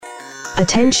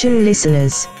Attention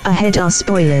listeners, ahead are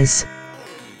spoilers.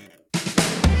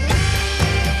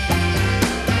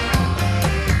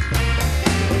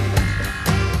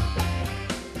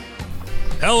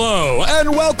 Hello, and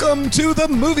welcome to the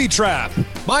Movie Trap.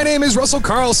 My name is Russell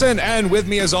Carlson, and with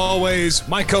me as always,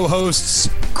 my co-hosts,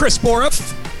 Chris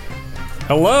Boroff.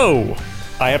 Hello.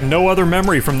 I have no other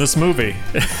memory from this movie.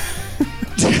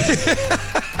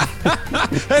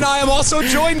 And I am also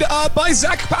joined by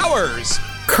Zach Powers.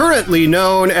 Currently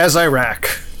known as Iraq.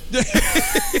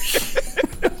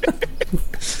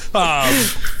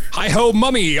 Hi-ho,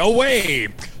 mummy, away.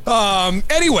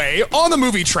 Anyway, on the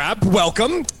Movie Trap,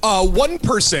 welcome. One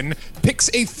person picks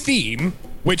a theme,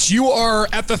 which you are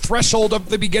at the threshold of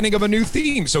the beginning of a new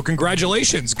theme, so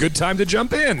congratulations, good time to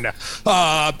jump in.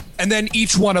 And then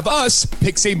each one of us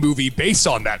picks a movie based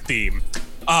on that theme.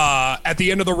 At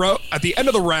the end of the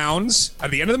rounds,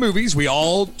 at the end of the movies, we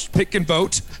all pick and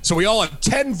vote. So we all have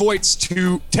 10 points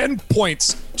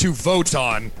to vote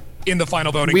on in the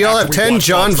final voting. We all have 10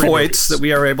 John Voights that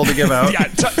we are able to give out. Yeah,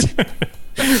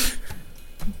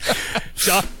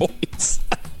 John Voights.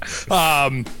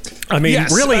 I mean,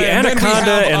 yes, really,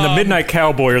 Anaconda and the Midnight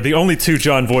Cowboy are the only two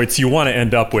John Voights you want to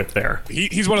end up with there.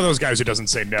 He's one of those guys who doesn't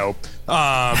say no.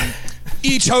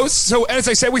 Each host, so as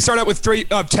I said, we start out with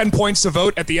 10 points to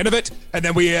vote at the end of it, and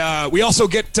then we also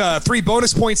get 3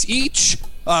 bonus points each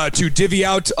to divvy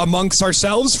out amongst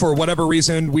ourselves for whatever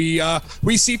reason we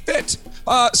see fit.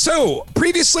 So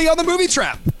previously on the Movie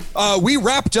Trap, we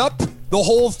wrapped up the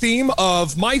whole theme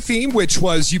of my theme, which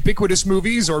was ubiquitous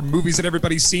movies or movies that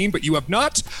everybody's seen but you have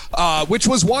not, which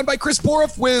was won by Chris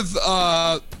Boroff with,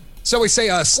 so we say,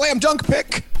 a slam dunk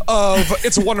pick of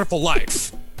It's a Wonderful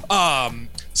Life.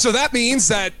 So that means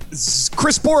that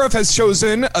Chris Boroff has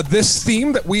chosen this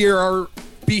theme that we are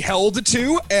beheld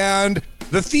to, and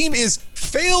the theme is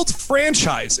failed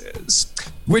franchises,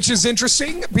 which is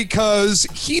interesting because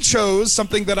he chose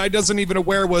something that I wasn't even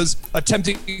aware was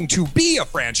attempting to be a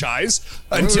franchise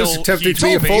until it was attempting to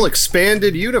be a full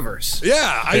expanded universe.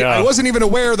 Yeah, I wasn't even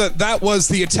aware that was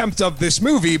the attempt of this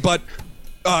movie, but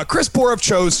Chris Boroff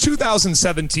chose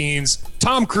 2017's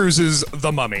Tom Cruise's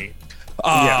The Mummy.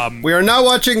 We are not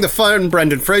watching the fun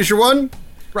Brendan Fraser one.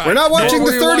 Right. We're not watching the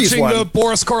 30s one. The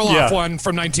Boris Karloff one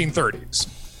from 1930s.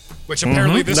 Which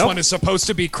apparently this one is supposed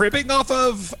to be cribbing off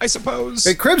of, I suppose.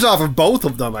 It cribs off of both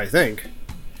of them, I think.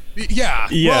 Yeah.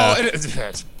 Yeah. Well,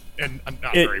 and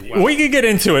not very well. We could get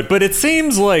into it, but it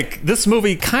seems like this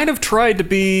movie kind of tried to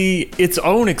be its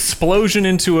own explosion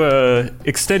into a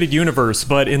extended universe,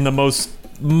 but in the most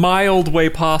mild way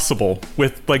possible,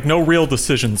 with like no real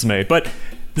decisions made. But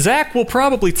Zach will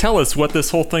probably tell us what this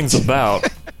whole thing's about.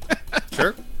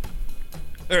 Sure.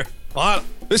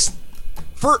 This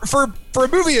for a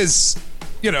movie as,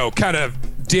 kind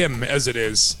of dim as it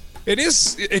is,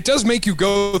 it does make you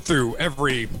go through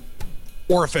every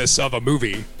orifice of a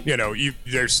movie.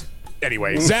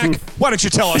 Anyway, Zach, why don't you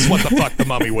tell us what the fuck The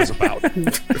Mummy was about?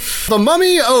 The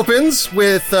Mummy opens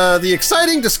with the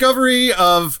exciting discovery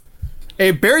of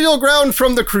a burial ground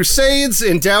from the Crusades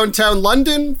in downtown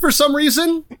London for some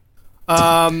reason.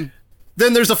 Then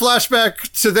there's a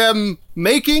flashback to them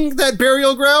making that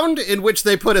burial ground in which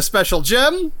they put a special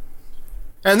gem.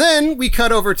 And then we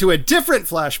cut over to a different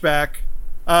flashback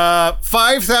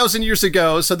 5,000 years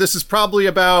ago. So this is probably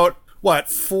about,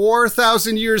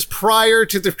 4,000 years prior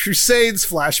to the Crusades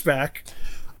flashback.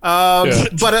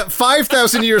 But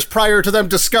 5,000 years prior to them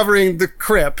discovering the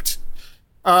crypt.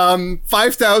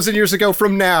 5,000 years ago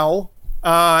from now,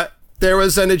 there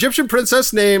was an Egyptian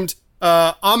princess named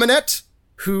Amenet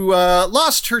who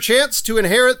lost her chance to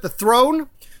inherit the throne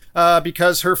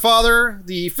because her father,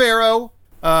 the pharaoh,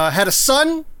 had a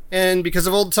son, and because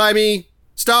of old-timey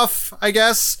stuff, I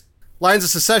guess, lines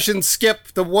of succession skip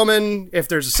the woman if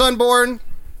there's a son born.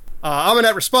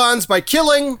 Amenet responds by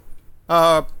killing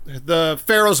the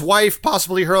pharaoh's wife,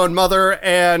 possibly her own mother,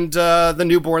 and the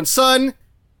newborn son,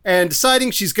 and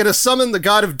deciding she's going to summon the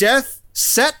god of death,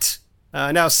 Set.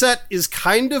 Now, Set is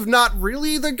kind of not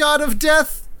really the god of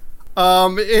death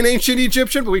in ancient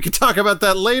Egyptian, but we can talk about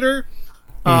that later.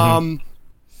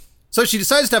 So she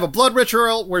decides to have a blood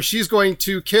ritual where she's going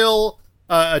to kill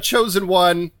a chosen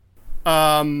one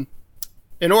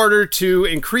in order to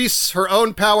increase her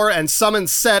own power and summon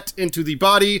Set into the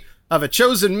body of a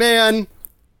chosen man.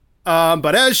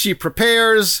 But as she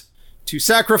prepares to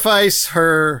sacrifice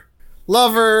her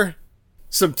lover,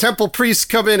 some temple priests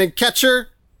come in and catch her,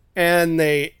 and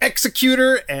they execute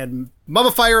her and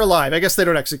mummify her alive. I guess they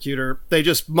don't execute her. They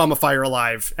just mummify her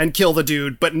alive and kill the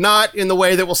dude, but not in the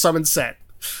way that will summon Set.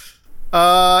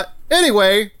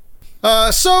 Anyway,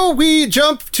 so we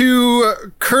jump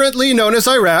to currently known as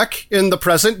Iraq in the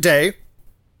present day.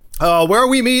 where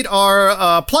we meet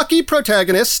our plucky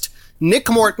protagonist, Nick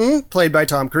Morton, played by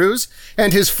Tom Cruise,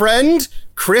 and his friend,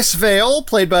 Chris Vale,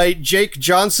 played by Jake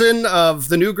Johnson of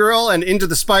The New Girl and Into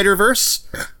the Spider-Verse,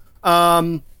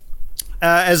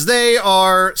 as they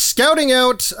are scouting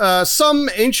out some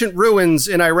ancient ruins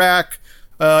in Iraq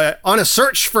on a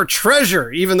search for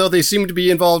treasure, even though they seem to be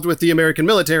involved with the American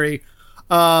military.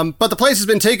 But the place has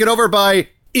been taken over by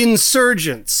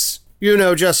insurgents. You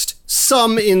know, just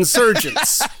some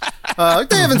insurgents. They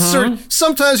have insurgents.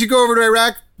 Sometimes you go over to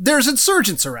Iraq, there's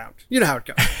insurgents around. You know how it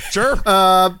goes. Sure.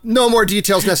 No more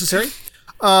details necessary.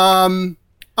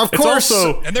 Of course, it's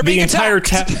also and they're the being entire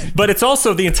attacked. but it's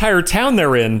also the entire town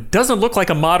they're in doesn't look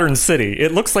like a modern city.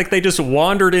 It looks like they just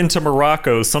wandered into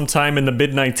Morocco sometime in the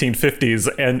mid 1950s,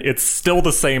 and it's still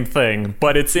the same thing,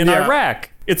 but it's in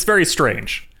Iraq. It's very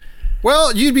strange.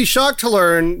 well, you'd be shocked to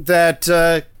learn that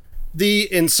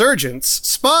the insurgents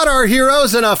spot our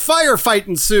heroes and a firefight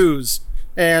ensues.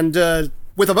 And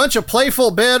with a bunch of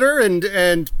playful banter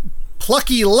and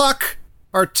plucky luck,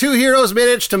 our two heroes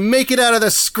manage to make it out of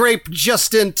the scrape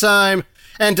just in time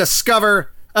and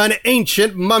discover an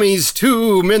ancient mummy's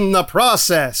tomb in the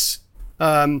process.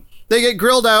 They get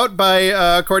grilled out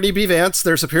by Courtney B. Vance,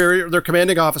 their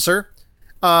commanding officer,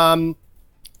 and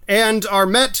are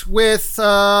met with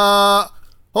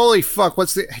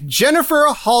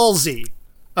Jennifer Halsey,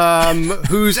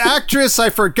 whose actress I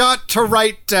forgot to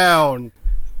write down.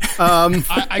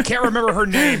 I can't remember her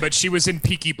name, but she was in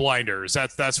Peaky Blinders.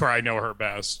 That's where I know her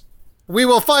best. We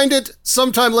will find it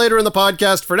sometime later in the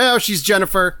podcast. For now, she's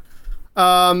Jennifer.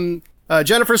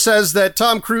 Jennifer says that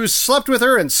Tom Cruise slept with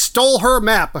her and stole her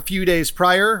map a few days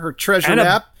prior, her treasure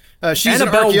map. She's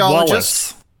Annabelle an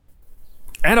archaeologist.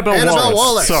 Annabelle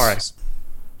Wallace. Sorry.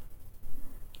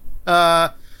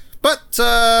 But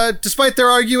despite their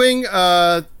arguing,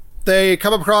 they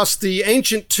come across the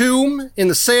ancient tomb in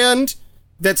the sand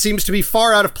that seems to be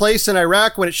far out of place in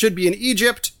Iraq when it should be in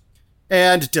Egypt,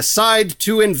 and decide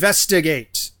to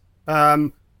investigate.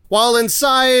 While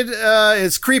inside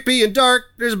it's creepy and dark,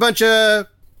 there's a bunch of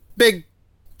big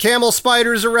camel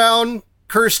spiders around,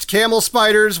 cursed camel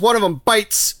spiders. One of them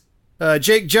bites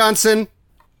Jake Johnson,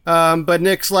 but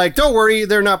Nick's like, don't worry,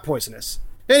 they're not poisonous.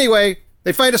 Anyway,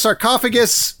 they find a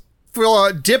sarcophagus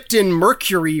dipped in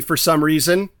mercury for some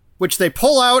reason, which they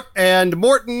pull out, and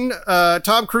Morton,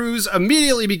 Tom Cruise,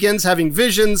 immediately begins having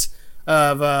visions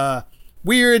of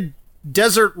weird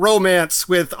desert romance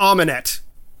with Aminette.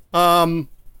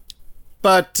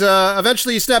 But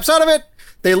eventually he snaps out of it.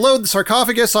 They load the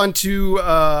sarcophagus onto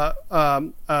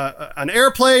an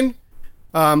airplane,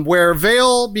 where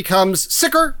Vale becomes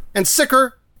sicker and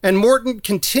sicker, and Morton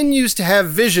continues to have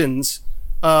visions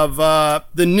of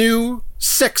the new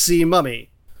sexy mummy.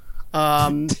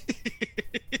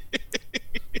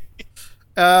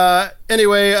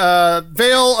 Anyway,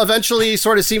 Vale eventually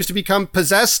sort of seems to become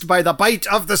possessed by the bite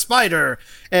of the spider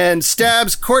and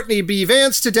stabs Courtney B.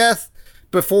 Vance to death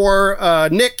before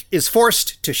Nick is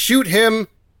forced to shoot him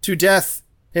to death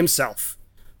himself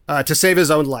to save his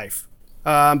own life.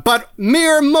 But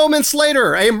mere moments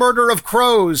later, a murder of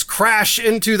crows crash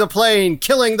into the plane,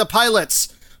 killing the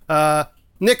pilots.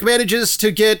 Nick manages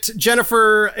to get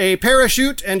Jennifer a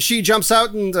parachute, and she jumps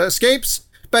out and escapes,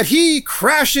 but he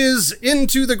crashes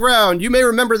into the ground. You may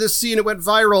remember this scene. It went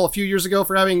viral a few years ago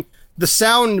for having the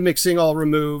sound mixing all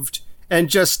removed and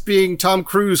just being Tom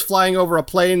Cruise flying over a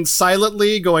plane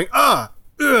silently going, ugh.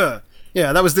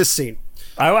 Yeah, that was this scene.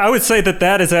 I would say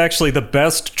that is actually the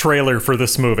best trailer for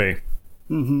this movie.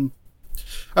 Mm-hmm.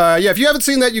 Yeah, if you haven't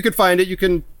seen that, you could find it. You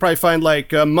can probably find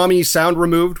like mummy sound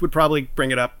removed would probably bring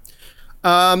it up.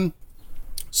 But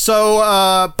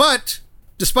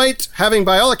despite having,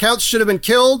 by all accounts, should have been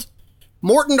killed,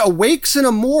 Morton awakes in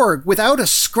a morgue without a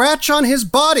scratch on his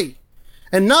body.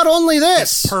 And not only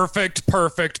this... Perfect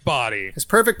body. His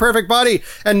perfect body.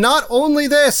 And not only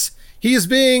this, he is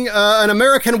being an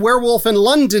American werewolf in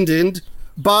London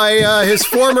by his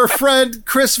former friend,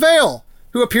 Chris Vale,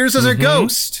 who appears as a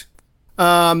ghost.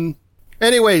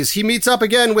 Anyways, he meets up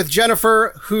again with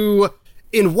Jennifer, who...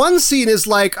 in one scene is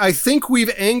like, I think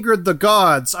we've angered the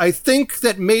gods. I think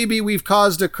that maybe we've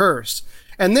caused a curse.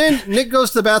 And then Nick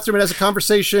goes to the bathroom and has a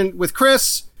conversation with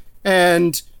Chris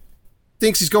and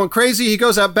thinks he's going crazy. He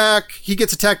goes out back. He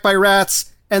gets attacked by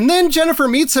rats. And then Jennifer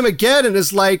meets him again and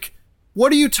is like,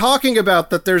 what are you talking about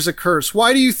that there's a curse?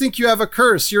 Why do you think you have a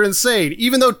curse? You're insane.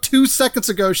 Even though 2 seconds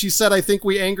ago she said, I think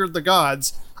we angered the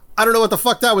gods. I don't know what the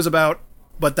fuck that was about,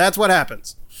 but that's what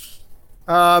happens.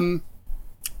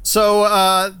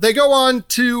 So they go on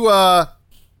to a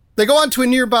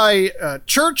nearby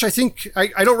church. I think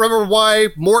I don't remember why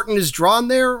Morton is drawn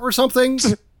there or something.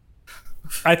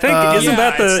 I think isn't Yeah,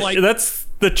 that it's like- that's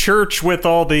the church with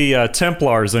all the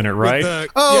Templars in it, right?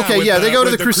 With yeah, they go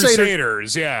to with the Crusaders.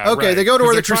 Crusaders. Yeah. Okay, right. they go to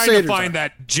where 'Cause the they're Crusaders trying to find are.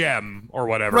 that gem or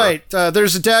whatever. Right.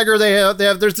 There's a dagger.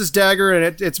 There's this dagger,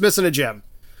 and it's missing a gem.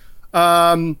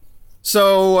 The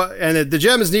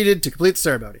gem is needed to complete the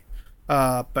ceremony.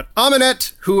 But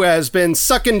Aminette, who has been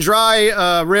sucking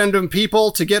dry random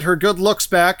people to get her good looks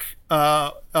back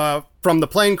from the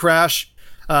plane crash,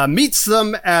 meets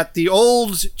them at the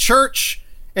old church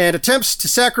and attempts to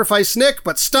sacrifice Nick,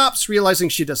 but stops, realizing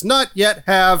she does not yet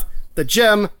have the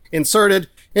gem inserted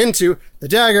into the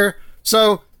dagger.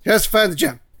 So he has to find the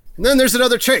gem. And then there's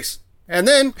another chase. And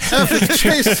then after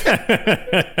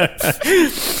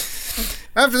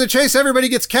the chase, everybody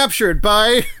gets captured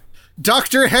by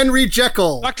Dr. Henry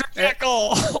Jekyll. Dr.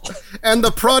 Jekyll. And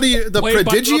the Played by Russell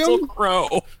Prodigium.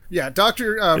 Crowe. Yeah,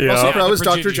 Russell Crowe the is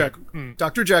Dr. Prodigium. Jekyll.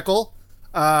 Dr. Jekyll.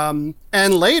 And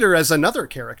later as another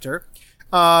character.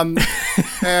 And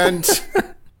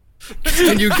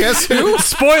can you guess who?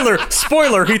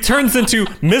 Spoiler, he turns into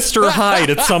Mr. Hyde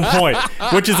at some point,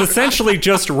 which is essentially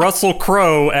just Russell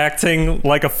Crowe acting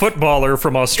like a footballer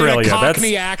from Australia. With a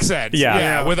Cockney accent.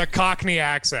 Yeah. With a Cockney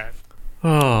accent.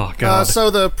 Oh, God. So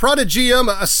the Prodigium,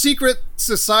 a secret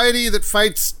society that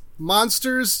fights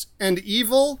monsters and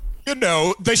evil. You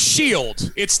know, the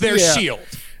Shield. It's their Yeah. shield.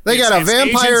 They got a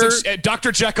vampire.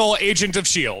 Dr. Jekyll, agent of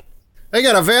Shield. They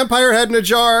got a vampire head in a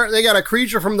jar. They got a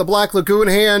creature from the Black Lagoon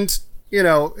hand. You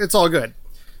know, it's all good.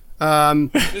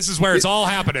 This is where it's all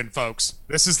happening, folks.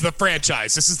 This is the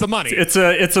franchise. This is the money. It's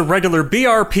a regular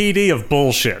BRPD of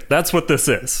bullshit. That's what this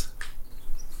is.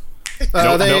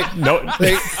 No.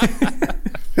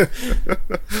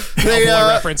 Boy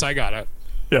reference. I got it.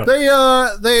 Yeah.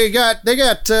 They got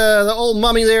the old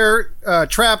mummy there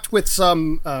trapped with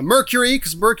some mercury,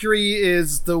 because mercury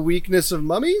is the weakness of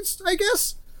mummies, I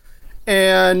guess.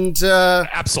 And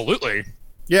Absolutely.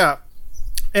 yeah.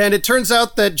 And it turns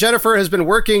out that Jennifer has been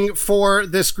working for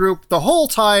this group the whole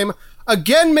time,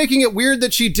 again making it weird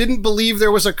that she didn't believe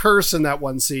there was a curse in that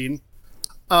one scene.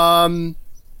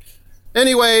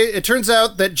 Anyway, it turns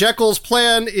out that Jekyll's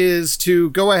plan is to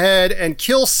go ahead and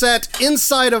kill Set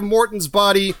inside of Morton's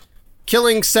body,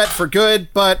 killing Set for good,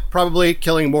 but probably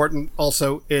killing Morton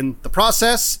also in the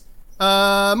process.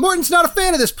 Morton's not a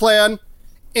fan of this plan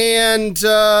and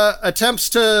attempts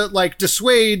to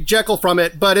dissuade Jekyll from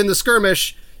it, but in the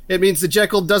skirmish, it means that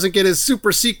Jekyll doesn't get his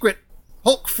super secret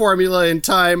Hulk formula in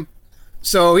time,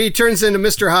 so he turns into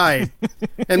Mr. Hyde.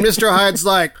 And Mr. Hyde's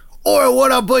like, "Or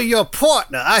would I be your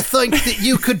partner? I think that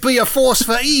you could be a force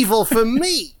for evil for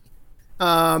me."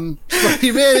 But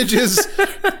he manages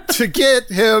to get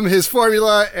him his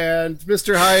formula, and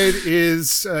Mr.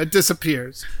 Hyde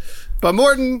disappears. But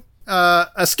Morton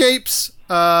escapes,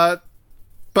 but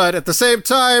at the same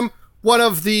time, one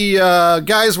of the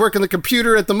guys working the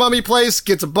computer at the mummy place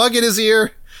gets a bug in his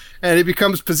ear, and he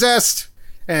becomes possessed,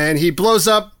 and he blows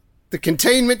up the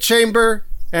containment chamber,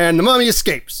 and the mummy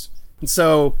escapes. And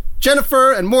so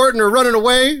Jennifer and Morton are running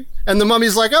away, and the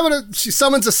mummy's like, she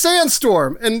summons a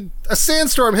sandstorm, and a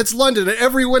sandstorm hits London, and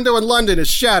every window in London is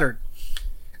shattered.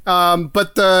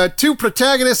 But the two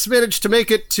protagonists manage to make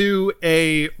it to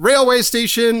a railway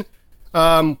station,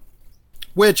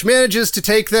 which manages to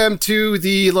take them to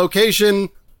the location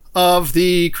of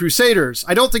the Crusaders.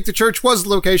 I don't think the church was the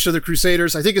location of the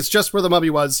Crusaders. I think it's just where the mummy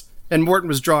was, and Morton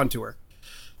was drawn to her.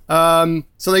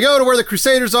 So they go to where the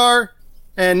Crusaders are,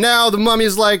 and now the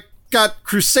mummy's got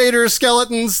Crusader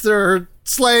skeletons. They're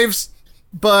slaves,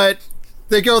 but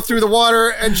they go through the water,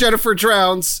 and Jennifer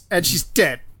drowns, and she's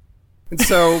dead. And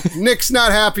so Nick's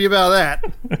not happy about that.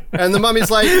 And the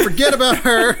mummy's like, forget about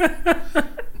her.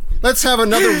 Let's have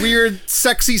another weird,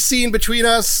 sexy scene between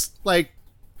us. I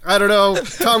don't know.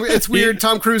 It's weird.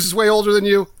 Tom Cruise is way older than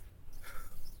you.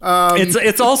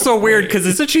 It's also weird because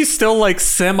isn't she still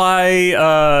semi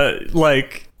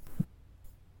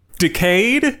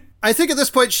decayed? I think at this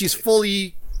point she's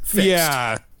fully fixed.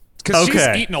 Yeah. Because she's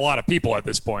Okay. eaten a lot of people at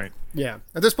this point. Yeah.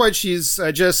 At this point she's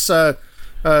just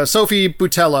Sophie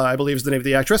Boutella, I believe is the name of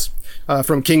the actress,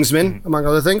 from Kingsman, among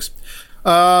other things.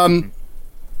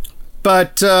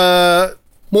 But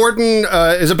Morton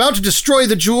is about to destroy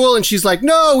the jewel, and she's like,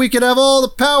 no, we can have all the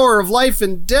power of life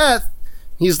and death.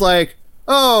 He's like,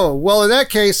 oh, well, in that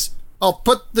case, I'll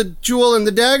put the jewel in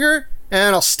the dagger,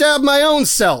 and I'll stab my own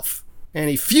self. And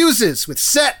he fuses with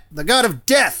Set, the god of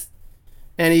death.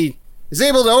 And he is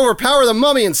able to overpower the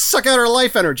mummy and suck out her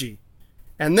life energy.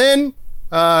 And then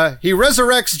he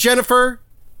resurrects Jennifer,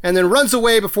 and then runs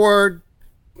away before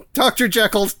Dr.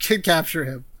 Jekyll can capture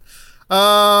him.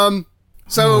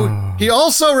 So he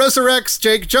also resurrects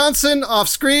Jake Johnson off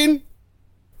screen,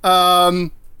 because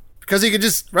because he could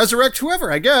just resurrect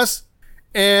whoever, I guess.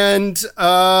 And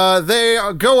they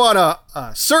go on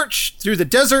a search through the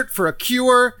desert for a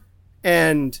cure,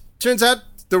 and turns out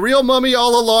the real mummy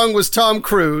all along was Tom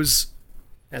Cruise.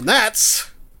 And that's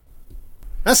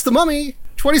The Mummy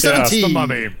 2017. Yeah, The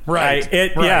Mummy, right?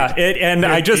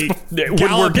 I just when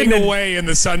we're getting away in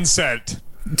the sunset.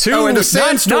 And a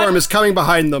sandstorm is coming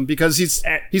behind them because he's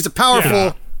a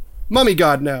powerful mummy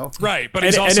god now. Right, but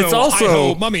it's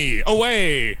also mummy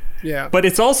away. Yeah. But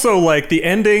it's also like the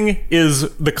ending is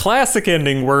the classic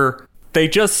ending where they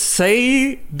just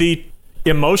say the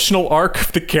emotional arc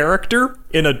of the character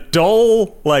in a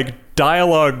dull like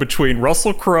dialogue between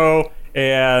Russell Crowe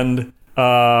and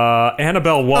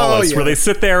Annabelle Wallis, where they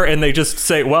sit there and they just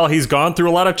say, well, he's gone through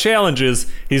a lot of challenges.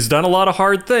 He's done a lot of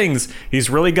hard things. He's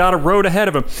really got a road ahead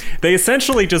of him. They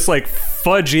essentially just like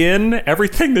fudge in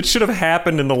everything that should have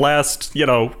happened in the last,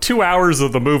 2 hours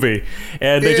of the movie.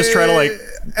 And they just try to like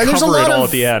cover it all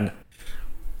at the end.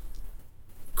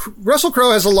 Russell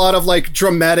Crowe has a lot of like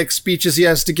dramatic speeches he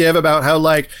has to give about how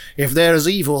like, if there's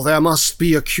evil, there must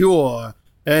be a cure.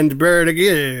 And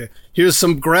here's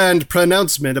some grand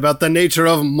pronouncement about the nature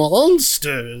of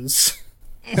monsters.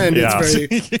 And it's very...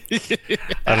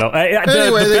 I don't know.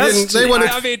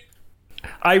 Anyway,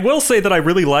 I will say that I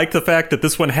really like the fact that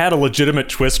this one had a legitimate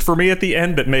twist for me at the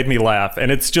end that made me laugh.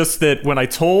 And it's just that when I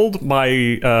told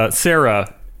my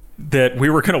Sarah that we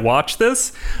were going to watch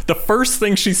this, the first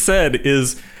thing she said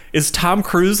is Tom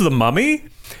Cruise the mummy?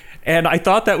 And I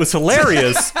thought that was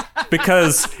hilarious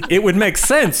because it would make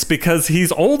sense because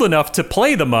he's old enough to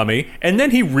play the mummy, and then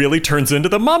he really turns into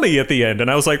the mummy at the end. And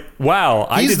I was like, wow,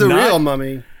 he's the real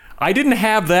mummy. I didn't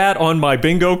have that on my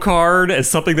bingo card as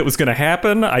something that was going to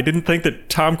happen. I didn't think that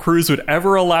Tom Cruise would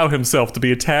ever allow himself to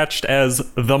be attached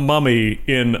as the mummy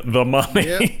in The Mummy.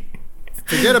 Yep.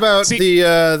 Forget about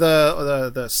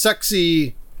the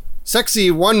sexy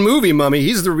one movie mummy.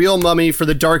 He's the real mummy for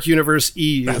the Dark Universe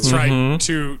EU. That's right.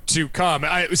 To come.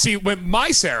 I see when my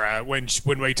Sarah, when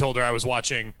we told her I was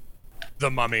watching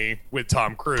The Mummy with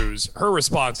Tom Cruise, her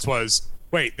response was,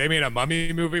 wait, they made a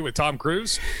mummy movie with Tom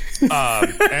Cruise?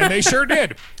 And they sure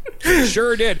did. They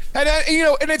sure did. And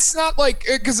and it's not like,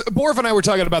 because Borv and I were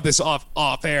talking about this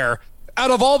off air.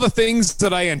 Out of all the things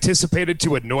that I anticipated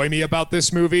to annoy me about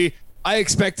this movie, I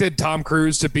expected Tom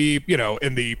Cruise to be,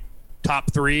 in the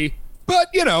top 3, but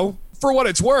for what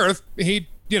it's worth, he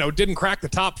didn't crack the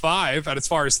top 5. And as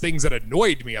far as things that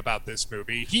annoyed me about this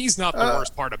movie, he's not the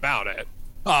worst part about it.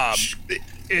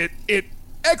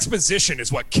 Exposition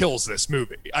is what kills this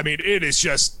movie. I mean, it is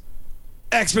just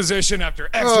exposition after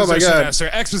exposition after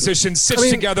exposition stitched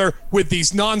together with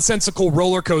these nonsensical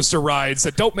roller coaster rides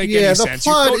that don't make any sense.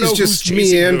 The plot is just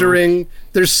meandering.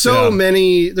 There's so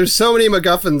many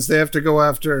MacGuffins they have to go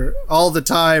after all the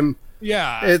time.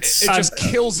 Yeah, it just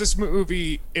kills this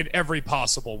movie in every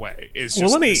possible way. It's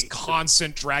just this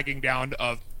constant dragging down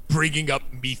of bringing up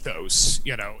mythos.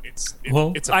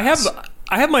 I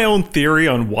have my own theory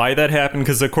on why that happened,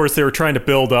 because of course they were trying to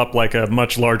build up like a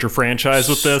much larger franchise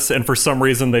with this, and for some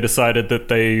reason they decided that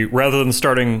they, rather than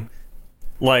starting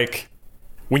like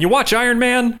when you watch Iron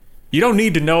Man, you don't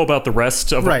need to know about the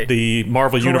rest of the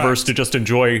Marvel universe to just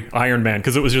enjoy Iron Man,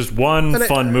 because it was just one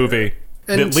fun movie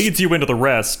that leads you into the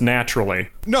rest naturally.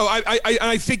 No,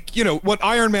 I think, what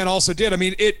Iron Man also did, I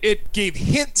mean, it gave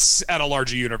hints at a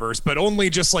larger universe, but only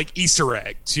just like Easter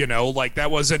eggs, like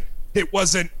it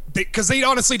wasn't, because they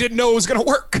honestly didn't know it was going to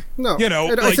work. No.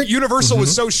 I think Universal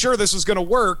was so sure this was going to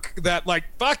work that like,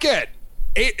 fuck it.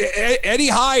 Eddie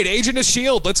Hyde, Agent of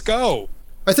S.H.I.E.L.D., let's go.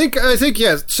 I think,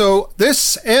 yeah. So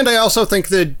this, and I also think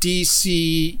the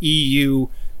DCEU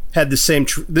had the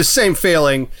same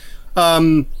failing.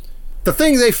 The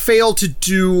thing they fail to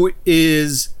do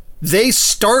is they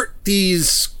start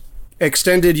these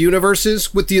extended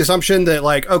universes with the assumption that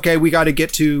like, okay, we got to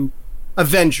get to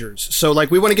Avengers. So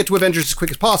like, we want to get to Avengers as quick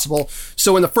as possible.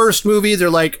 So in the first movie, they're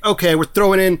like, okay, we're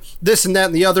throwing in this and that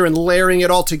and the other and layering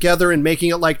it all together and making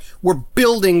it like we're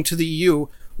building to the EU.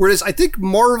 Whereas I think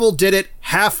Marvel did it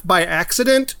half by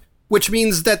accident, which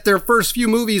means that their first few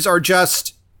movies are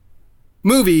just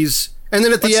movies. And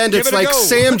then at the end, it's like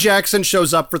Sam Jackson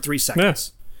shows up for 3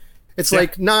 seconds. Yeah. It's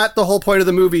like not the whole point of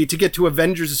the movie to get to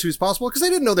Avengers as soon as possible, because they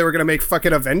didn't know they were going to make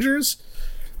fucking Avengers.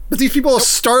 But these people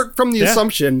start from the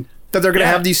assumption that they're going to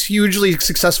have these hugely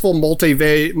successful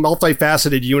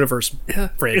multifaceted universe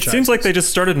franchises. It seems like they just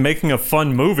started making a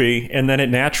fun movie, and then it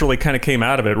naturally kind of came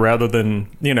out of it, rather than,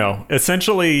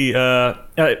 essentially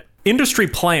industry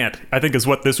plant, I think is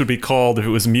what this would be called if it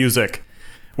was music,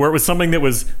 where it was something that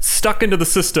was stuck into the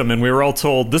system and we were all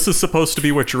told, this is supposed to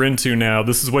be what you're into now,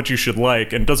 this is what you should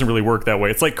like, and it doesn't really work that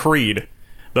way. It's like Creed.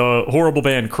 the horrible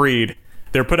band Creed.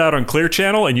 They're put out on Clear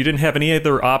Channel, and you didn't have any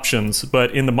other options.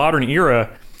 But in the modern era,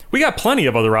 we got plenty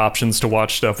of other options to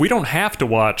watch stuff. We don't have to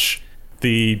watch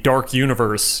the Dark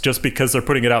Universe just because they're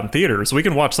putting it out in theaters. We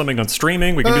can watch something on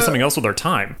streaming. We can do something else with our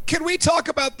time. Can we talk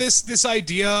about this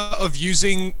idea of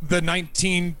using the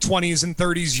 1920s and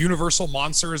 30s Universal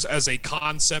monsters as a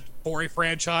concept for a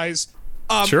franchise?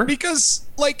 Sure. Because,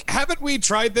 like, haven't we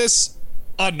tried this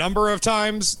a number of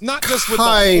times? Not just with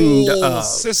Kind the whole of.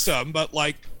 system, but,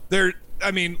 like,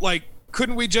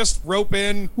 couldn't we just rope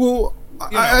in? Well, You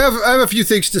know. I have a few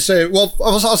things to say. Well,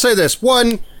 I'll say this.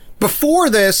 One, before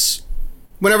this,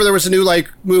 whenever there was a new like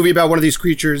movie about one of these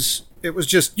creatures, it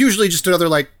was usually just another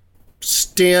like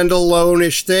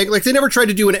standalone-ish thing. Like they never tried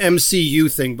to do an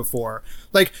MCU thing before.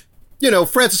 Like,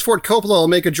 Francis Ford Coppola will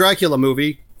make a Dracula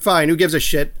movie. Fine, who gives a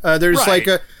shit? There's Right.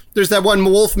 there's that one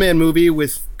Wolfman movie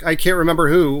with I can't remember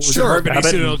who. Was it Sure, her?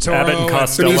 Benicio del Toro. Abbott and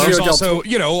Costello. There's Benicio del also,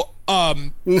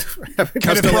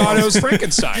 Kenneth Branagh's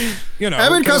Frankenstein. Abbott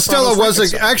Kenneth Costello Branagh's was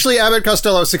Frankenstein. actually Abbott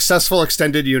Costello's successful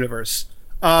extended universe.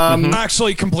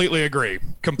 Actually, completely agree.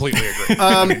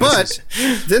 But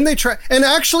then they try, and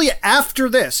actually after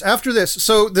this,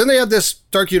 so then they had this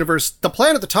Dark Universe. The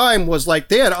plan at the time was like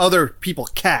they had other people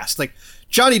cast. Like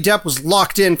Johnny Depp was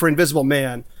locked in for Invisible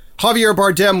Man. Javier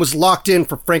Bardem was locked in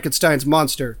for Frankenstein's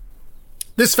monster.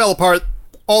 This fell apart.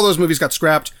 All those movies got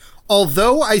scrapped.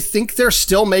 Although I think they're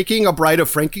still making a Bride of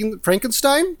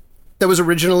Frankenstein that was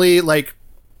originally like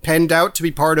penned out to be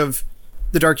part of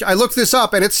the Dark. I looked this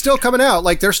up and it's still coming out.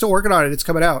 Like they're still working on it. It's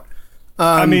coming out.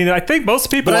 I mean, I think most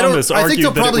people But on this I think argued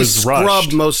they'll that it probably was scrub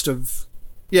rushed. most of.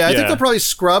 Yeah, I think Yeah. they'll probably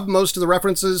scrub most of the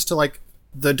references to like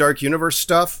the Dark Universe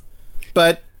stuff.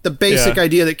 But the basic Yeah.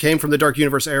 idea that came from the Dark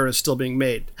Universe era is still being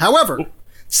made. However,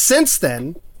 since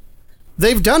then,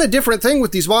 they've done a different thing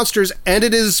with these monsters, and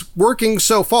it is working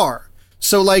so far.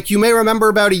 So, like, you may remember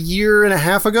about a year and a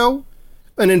half ago,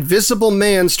 An Invisible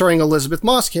Man starring Elizabeth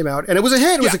Moss came out, and it was a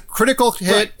hit. It was a critical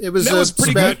hit. Right. It was That was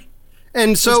pretty good.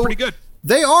 And so pretty good.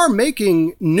 they are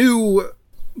making new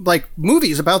like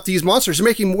movies about these monsters. They're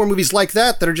making more movies like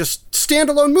that are just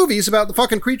standalone movies about the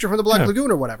fucking creature from the Black Lagoon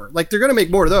or whatever. Like they're gonna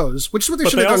make more of those, which is what they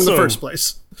But should they have done in the also- first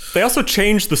place. They also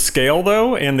changed the scale,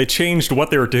 though, and they changed what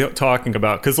they were talking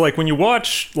about. Because, like, when you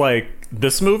watch, like,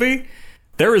 this movie,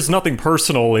 there is nothing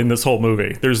personal in this whole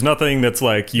movie. There's nothing that's,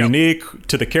 like, unique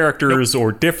to the characters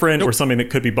or different or something that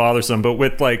could be bothersome. But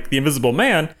with, like, The Invisible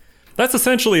Man, that's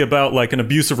essentially about, like, an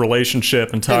abusive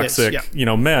relationship and toxic,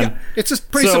 yeah. men. Yeah. It's a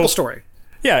pretty simple story.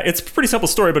 Yeah, it's a pretty simple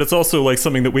story, but it's also, like,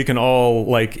 something that we can all,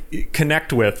 like,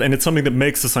 connect with. And it's something that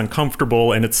makes us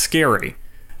uncomfortable and it's scary.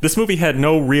 This movie had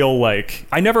no real, like...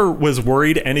 I never was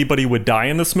worried anybody would die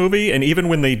in this movie, and even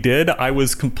when they did, I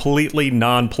was completely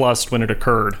nonplussed when it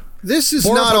occurred. This is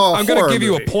Borf, not a I'm going horror to give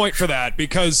you a movie. point for that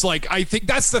because, like, I think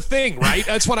that's the thing, right?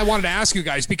 That's what I wanted to ask you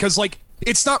guys because, like,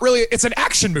 it's not really, it's an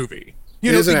action movie.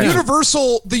 You It know, is an action.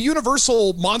 the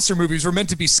Universal monster movies were meant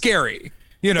to be scary.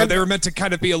 You know, they were meant to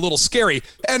kind of be a little scary.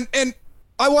 And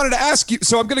I wanted to ask you,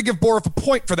 so I'm going to give Borf a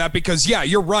point for that because, yeah,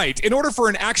 you're right. In order for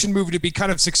an action movie to be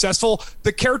kind of successful,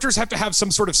 the characters have to have some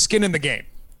sort of skin in the game.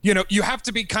 You know, you have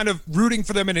to be kind of rooting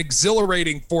for them and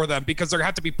exhilarating for them because they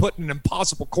have to be put in an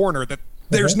impossible corner that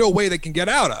there's no way they can get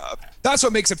out of. That's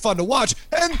what makes it fun to watch.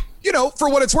 And, you know, for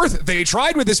what it's worth, they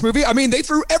tried with this movie. I mean, they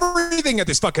threw everything at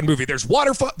this fucking movie. There's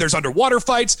there's underwater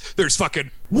fights, there's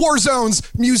fucking war zones,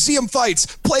 museum fights,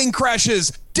 plane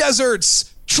crashes,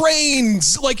 deserts,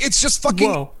 trains. Like, it's just fucking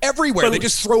Whoa. everywhere. But- They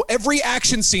just throw every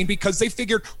action scene because they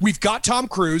figured we've got Tom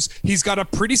Cruise. He's got a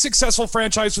pretty successful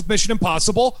franchise with Mission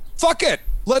Impossible. Fuck it.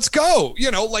 Let's go. You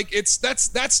know, like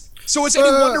that's so it's any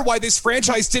wonder why this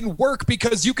franchise didn't work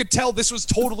because you could tell this was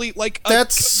totally like a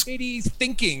committee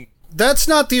thinking. That's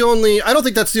not the only. I don't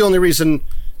think that's the only reason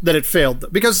that it failed.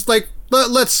 Because like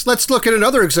let's look at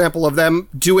another example of them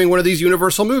doing one of these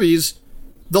Universal movies.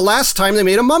 The last time they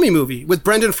made a Mummy movie with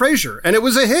Brendan Fraser, and it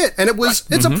was a hit, and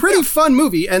it's a pretty fun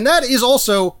movie, and that is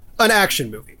also an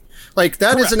action movie. Like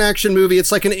that is an action movie.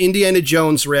 It's like an Indiana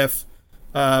Jones riff,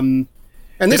 and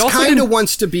this also kind of didn't-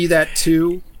 wants to be that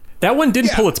too. That one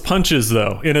didn't pull its punches,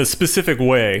 though, in a specific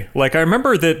way. Like, I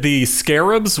remember that the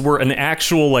scarabs were an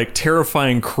actual, like,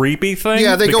 terrifying, creepy thing.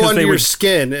 Yeah, they go because under your would-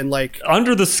 skin and like.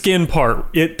 Under the skin part.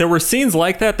 There were scenes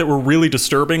like that were really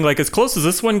disturbing. Like, as close as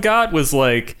this one got was,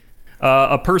 like,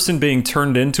 a person being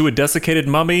turned into a desiccated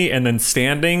mummy and then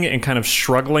standing and kind of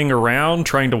struggling around,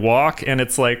 trying to walk. And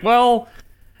it's like, well...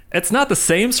 It's not the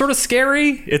same sort of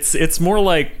scary. It's more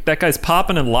like that guy's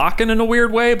popping and locking in a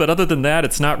weird way, but other than that,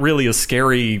 it's not really a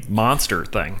scary monster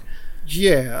thing.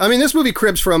 Yeah, I mean, this movie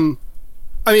cribs from.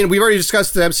 I mean, we've already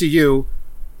discussed the MCU.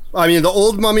 I mean, the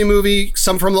old Mummy movie,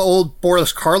 some from the old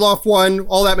Boris Karloff one,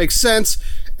 all that makes sense.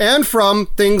 And from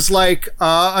things like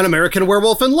An American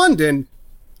Werewolf in London,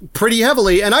 pretty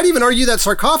heavily. And I'd even argue that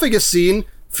sarcophagus scene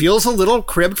feels a little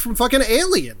cribbed from fucking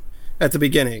Alien at the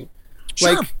beginning.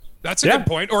 Sure. Like, that's a good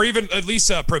point. Or even at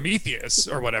least Prometheus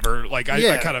or whatever. Like,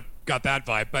 I kind of got that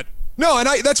vibe. But no, and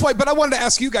that's why, but I wanted to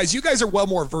ask you guys are well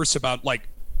more versed about, like,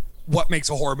 what makes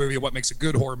a horror movie and what makes a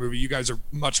good horror movie. You guys are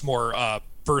much more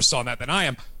versed on that than I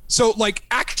am. So, like,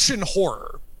 action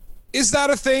horror, is that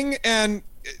a thing? And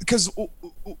because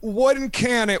when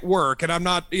can it work? And I'm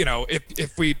not,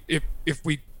 if we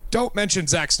don't mention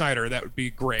Zack Snyder, that would be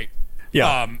great.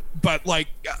 Yeah. But like,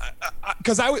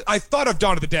 because I thought of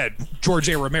Dawn of the Dead, George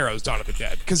A. Romero's Dawn of the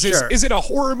Dead, because Sure. is it a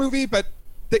horror movie? But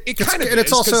it kind of is, and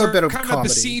it's also a bit of kind comedy.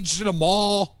 of besieged in a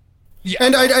mall. Yeah.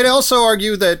 And I'd also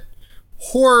argue that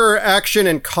horror, action,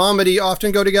 and comedy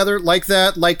often go together like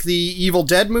that, like the Evil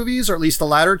Dead movies, or at least the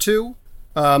latter two.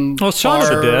 Shaun of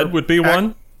the Dead would be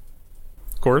one,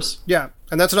 of course. Yeah,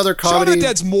 and that's another comedy. Shaun of the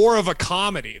Dead's more of a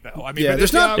comedy, though. I mean, Yeah, but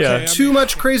there's not too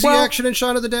much crazy Well, action in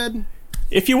Shaun of the Dead.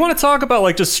 If you want to talk about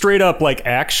like just straight up like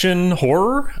action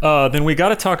horror, then we got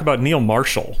to talk about Neil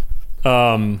Marshall,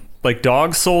 like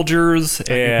Dog Soldiers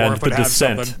and The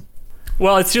Descent.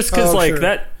 Well, it's just because like sure.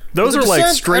 that; those The are like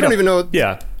Descent, straight. I don't up, even know.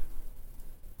 Yeah,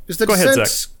 Is the Go ahead, Descent?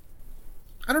 Zach.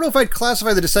 I don't know if I'd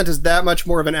classify The Descent as that much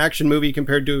more of an action movie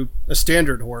compared to a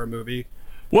standard horror movie.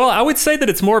 Well, I would say that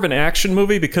it's more of an action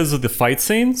movie because of the fight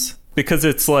scenes. Because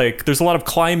it's like there's a lot of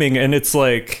climbing, and it's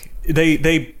like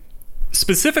they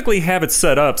specifically have it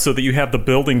set up so that you have the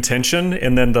building tension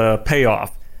and then the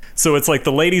payoff. So it's like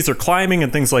the ladies are climbing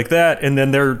and things like that, and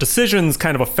then their decisions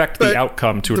kind of affect the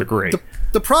outcome to a degree.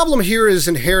 The problem here is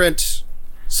inherent.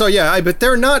 So yeah, but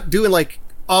they're not doing like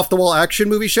off-the-wall action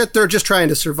movie shit. They're just trying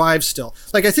to survive still.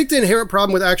 Like, I think the inherent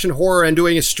problem with action horror and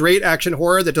doing a straight action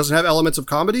horror that doesn't have elements of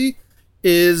comedy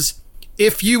is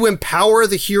if you empower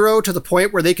the hero to the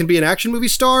point where they can be an action movie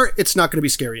star, it's not going to be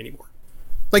scary anymore.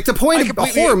 Like, the point of a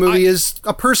horror movie is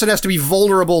a person has to be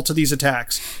vulnerable to these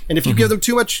attacks. And if you give them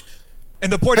too much... And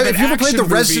the point of an Have you ever played the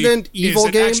Resident Evil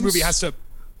an games? action movie has to...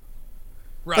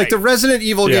 Right. Like, the Resident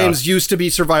Evil games used to be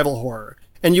survival horror.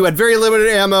 And you had very limited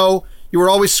ammo. You were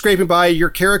always scraping by. Your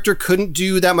character couldn't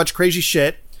do that much crazy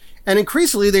shit. And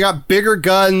increasingly, they got bigger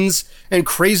guns and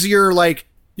crazier, like,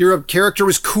 your character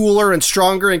was cooler and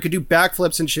stronger and could do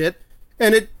backflips and shit.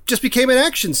 And it just became an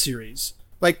action series.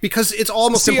 Like, because it's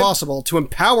almost impossible to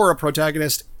empower a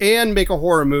protagonist and make a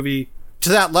horror movie to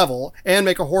that level and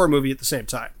make a horror movie at the same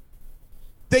time.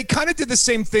 They kind of did the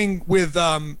same thing with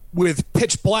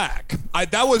Pitch Black.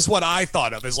 That was what I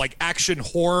thought of as like action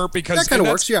horror, because that kind of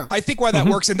works. Yeah, I think why that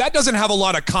works, and that doesn't have a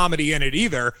lot of comedy in it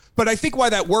either. But I think why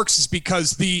that works is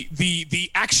because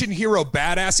the action hero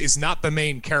badass is not the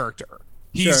main character.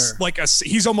 He's like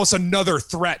he's almost another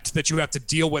threat that you have to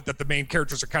deal with, that the main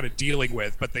characters are kind of dealing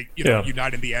with, but they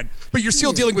unite in the end. But you're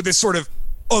still dealing with this sort of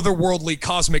otherworldly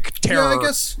cosmic terror. Yeah, I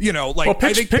guess.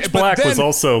 Pitch Black was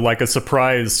also like a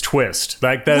surprise twist.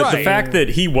 Like the fact that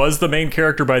he was the main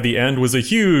character by the end was a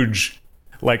huge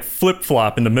like flip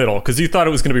flop in the middle, because you thought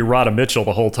it was going to be Radha Mitchell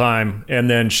the whole time, and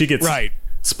then she gets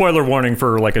spoiler warning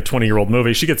for like a 20-year-old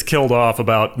movie. She gets killed off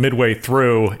about midway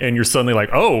through, and you're suddenly like,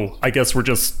 oh, I guess we're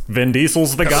just Vin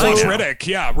Diesel's the guy. So Riddick,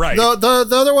 yeah, right. The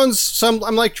other ones, I'm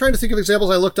like trying to think of examples.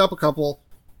 I looked up a couple.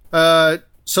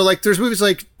 So, like, there's movies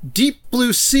like Deep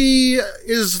Blue Sea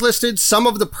is listed. Some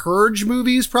of the Purge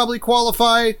movies probably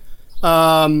qualify.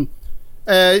 There's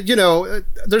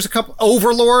a couple.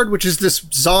 Overlord, which is this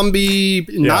zombie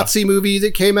Nazi movie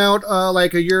that came out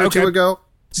like a year or two ago.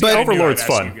 But Overlord's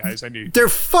fun. They're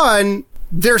fun.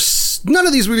 None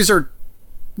of these movies are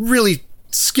really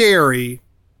scary,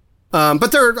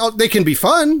 but they can be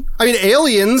fun. I mean,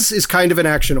 Aliens is kind of an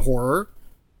action horror.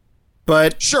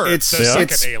 But it's the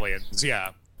second Aliens,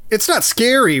 it's not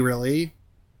scary, really.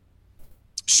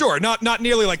 Sure, not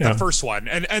nearly like the first one,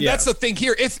 and that's the thing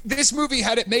here. If this movie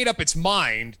had made up its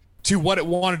mind to what it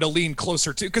wanted to lean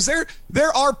closer to, because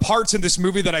there are parts in this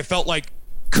movie that I felt like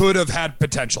could have had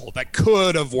potential, that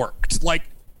could have worked. Like,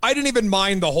 I didn't even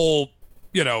mind the whole,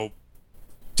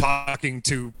 talking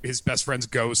to his best friend's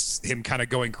ghosts, him kind of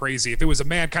going crazy. If it was a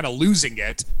man kind of losing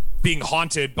it, being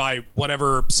haunted by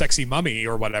whatever sexy mummy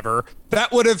or whatever,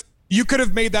 you could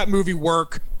have made that movie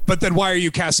work. But then why are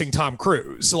you casting Tom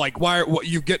Cruise? Like, why are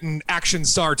you getting action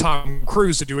star Tom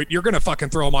Cruise to do it? You're going to fucking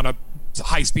throw him on a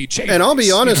high-speed chase. And I'll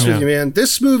be honest with you, man,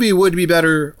 this movie would be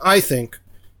better, I think,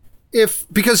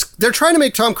 because they're trying to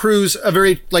make Tom Cruise a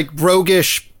very, like,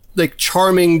 roguish, like,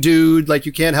 charming dude. Like,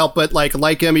 you can't help but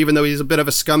like him, even though he's a bit of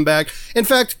a scumbag. In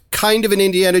fact, kind of an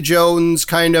Indiana Jones,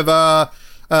 kind of a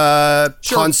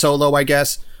Han Solo, I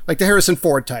guess, like the Harrison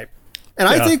Ford type. And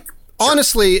I think,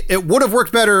 honestly, it would have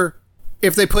worked better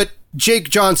if they put Jake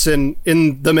Johnson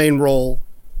in the main role.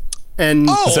 And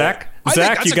Zach,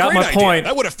 you got my point.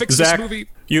 That would have fixed Zach, this movie.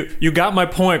 You got my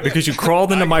point because you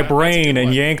crawled into my brain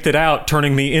and yanked it out,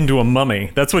 turning me into a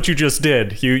mummy. That's what you just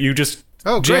did. You just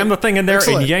jammed the thing in there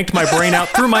and yanked my brain out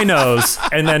through my nose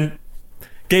and then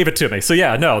gave it to me. So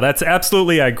yeah, no, that's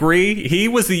absolutely, I agree.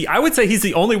 I would say he's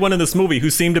the only one in this movie who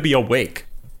seemed to be awake.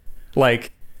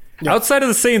 Like, outside of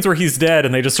the scenes where he's dead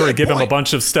and they just sort of give him a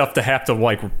bunch of stuff to have to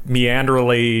like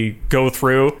meanderly go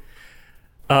through.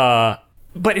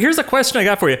 But here's a question I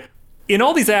got for you. In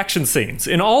all these action scenes,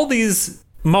 in all these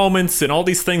moments, in all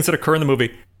these things that occur in the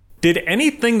movie, did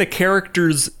anything the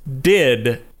characters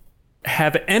did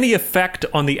have any effect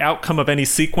on the outcome of any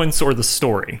sequence or the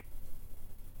story?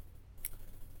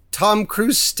 Tom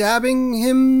Cruise stabbing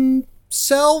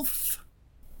himself?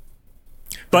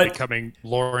 But Becoming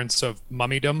Lawrence of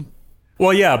Mummydom.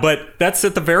 well, yeah, but that's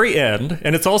at the very end,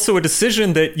 and it's also a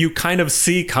decision that you kind of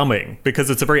see coming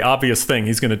because it's a very obvious thing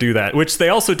he's going to do that, which they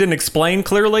also didn't explain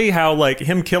clearly how like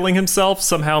him killing himself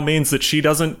somehow means that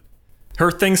her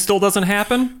thing still doesn't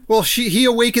happen. Well, he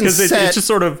awakens Set it's just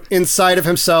sort of inside of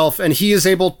himself, and he is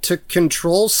able to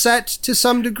control Set to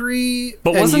some degree.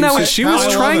 But wasn't that what she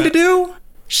was trying to do?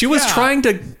 She was trying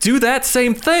to do that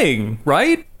same thing,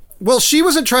 right? Well, she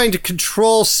wasn't trying to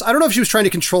control... I don't know if she was trying to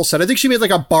control Set. I think she made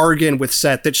like a bargain with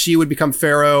Set that she would become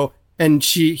Pharaoh and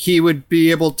he would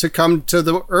be able to come to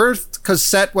the Earth because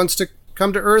Set wants to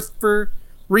come to Earth for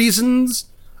reasons.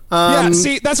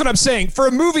 See, that's what I'm saying. For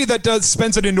a movie that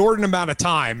spends an inordinate amount of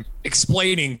time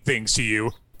explaining things to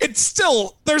you,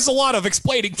 there's a lot of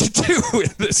explaining to do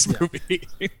in this movie.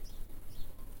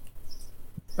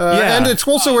 And it's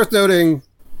also worth noting...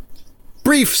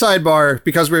 Brief sidebar,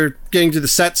 because we're getting to the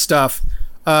Set stuff.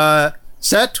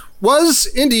 Set was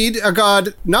indeed a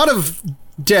god, not of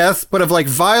death, but of like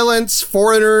violence,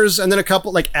 foreigners, and then a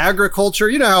couple like agriculture.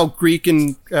 You know how Greek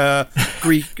and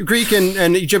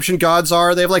Egyptian gods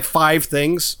are. They have like 5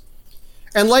 things,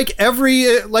 and like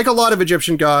a lot of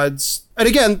Egyptian gods. And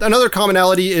again, another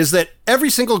commonality is that every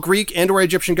single Greek and/or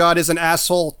Egyptian god is an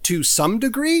asshole to some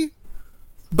degree,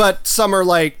 but some are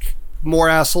like more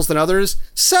assholes than others.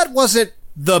 Set wasn't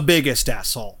the biggest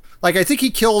asshole. Like, I think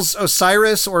he kills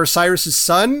Osiris or Osiris's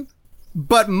son,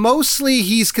 but mostly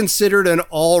he's considered an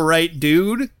all-right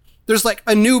dude. There's like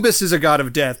Anubis is a god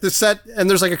of death. And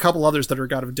there's like a couple others that are a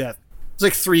god of death. There's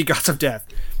like 3 gods of death.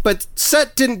 But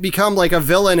Set didn't become like a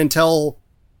villain until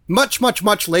much, much,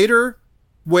 much later,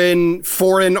 when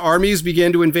foreign armies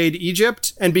began to invade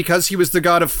Egypt. And because he was the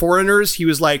god of foreigners, he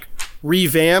was like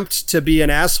revamped to be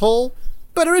an asshole.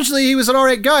 But originally he was an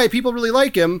alright guy. People really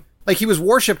like him. Like, he was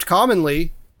worshipped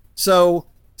commonly. So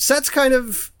Set's kind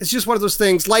of, it's just one of those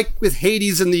things, like with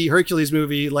Hades in the Hercules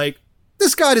movie, like,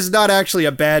 this god is not actually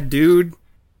a bad dude.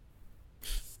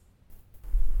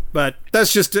 But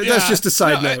that's just a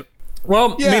side note.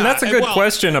 Well, I mean, that's a good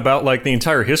question about like the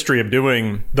entire history of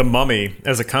doing the mummy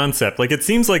as a concept. Like, it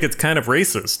seems like it's kind of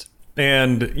racist.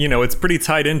 And, you know, it's pretty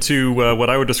tied into what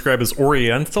I would describe as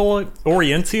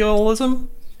Orientalism.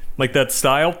 Like that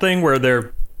style thing where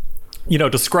they're, you know,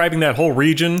 describing that whole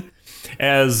region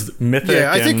as mythic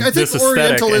I think this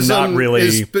Orientalism and not really...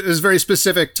 is very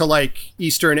specific to like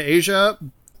Eastern Asia,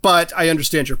 but I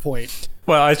understand your point.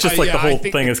 Well, it's just like the whole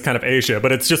thing is kind of Asia,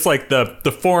 but it's just like the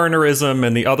foreignerism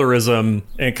and the otherism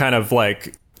and kind of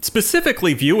like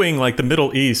specifically viewing like the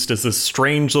Middle East as this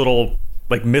strange little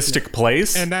like mystic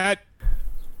place.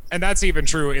 And that's even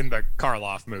true in the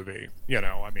Karloff movie. You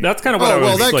know, I mean, that's kind of what I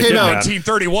was that like, came out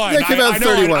 1931. That came out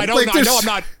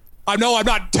 31. I know I'm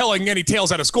not telling any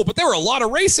tales out of school, but there were a lot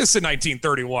of racists in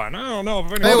 1931. I don't know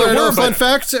if anyone. Hey, want to know a fun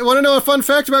fact? Want to know a fun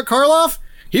fact about Karloff?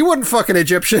 He wasn't fucking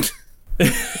Egyptian.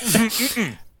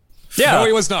 Yeah, no,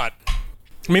 he was not.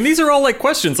 I mean, these are all like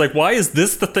questions. Like, why is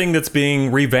this the thing that's being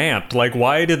revamped? Like,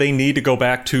 why do they need to go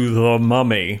back to the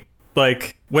Mummy?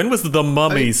 Like, when was the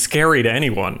Mummy scary to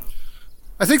anyone?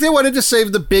 I think they wanted to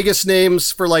save the biggest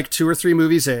names for like 2 or 3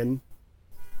 movies in.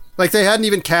 Like, they hadn't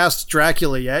even cast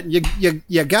Dracula yet.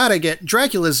 You gotta get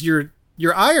Dracula's your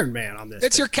Iron Man on this.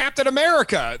 It's your Captain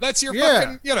America. That's your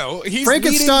fucking, you know, he's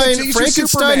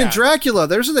Frankenstein and Dracula.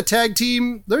 Those are the tag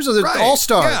team. Those are the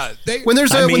all-stars. Yeah, when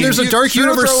there's a Dark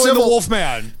Universe Civil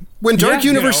Wolfman. When Dark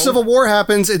Universe Civil War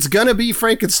happens, it's gonna be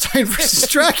Frankenstein versus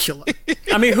Dracula.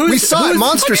 I mean, we saw it.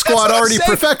 Monster Squad already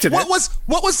perfected it. What was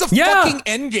the fucking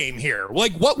end game here?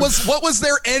 Like, what was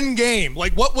their end game?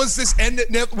 Like, what was this end?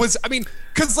 Was, I mean,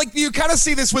 because like you kind of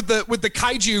see this with the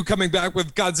kaiju coming back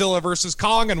with Godzilla versus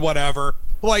Kong and whatever.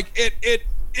 Like it.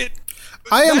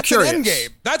 I am that's curious. an end game.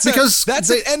 That's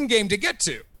an end game to get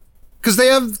to. Because they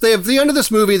have the end of this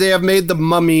movie, they have made the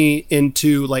Mummy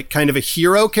into like kind of a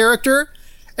hero character,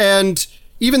 and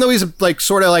even though he's like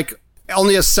sort of like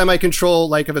only has semi-control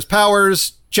like of his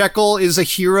powers, Jekyll is a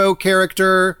hero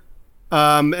character,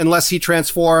 unless he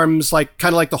transforms like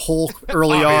kind of like the Hulk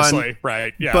early Obviously, on.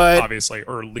 right? Yeah, But obviously.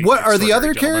 Early. What are the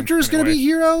other characters going to be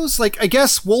heroes? Like I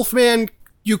guess Wolfman,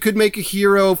 you could make a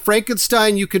hero.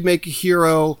 Frankenstein, you could make a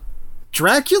hero.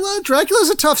 Dracula's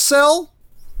a tough sell.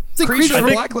 The creature from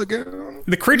the Black Lagoon.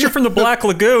 The creature from the Black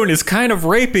Lagoon is kind of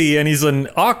rapey, and he's an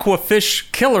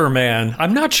aquafish killer man.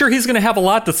 I'm not sure he's going to have a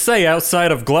lot to say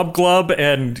outside of glub glub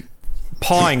and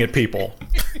pawing at people.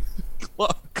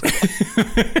 Glub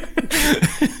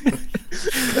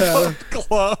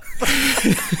glub.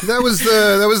 That was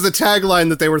the tagline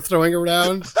that they were throwing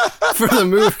around for the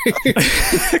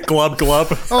movie. Glub glub.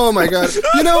 Oh my god!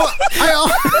 You know,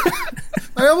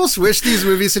 I almost wish these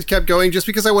movies had kept going just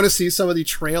because I want to see some of the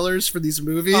trailers for these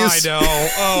movies. I know.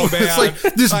 Oh man, it's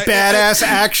like this badass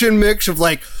action mix of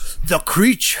like the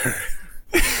creature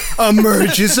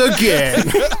emerges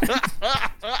again.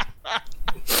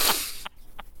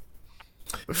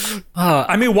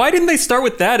 I mean, why didn't they start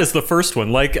with that as the first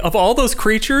one? Like, of all those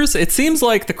creatures, it seems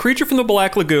like the creature from the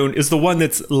Black Lagoon is the one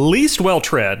that's least well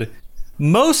tread,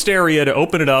 most area to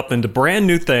open it up into brand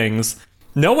new things.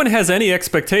 No one has any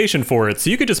expectation for it, so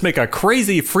you could just make a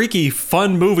crazy, freaky,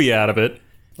 fun movie out of it.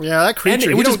 Yeah, that creature. And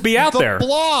it would just be out there. The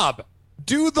Blob.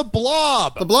 Do the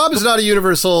Blob. The Blob is not a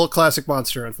Universal classic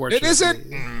monster, unfortunately. It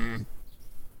isn't.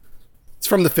 It's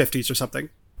from the 50s or something.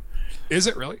 Is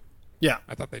it really? Yeah.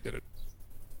 I thought they did it.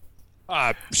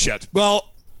 Shit. Well,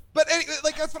 but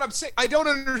like that's what I'm saying. I don't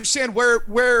understand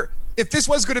where if this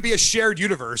was going to be a shared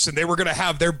universe and they were going to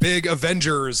have their big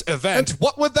Avengers event,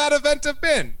 what would that event have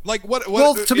been? Like what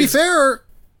well, to be fair,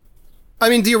 I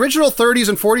mean the original 30s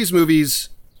and 40s movies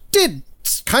did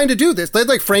kind of do this. They had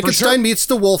like Frankenstein meets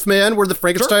the Wolfman, where the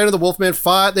Frankenstein and the Wolfman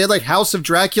fought. They had like House of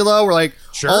Dracula, where like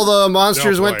all the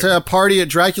monsters went to a party at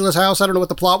Dracula's house. I don't know what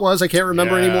the plot was. I can't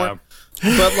remember anymore.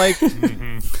 But like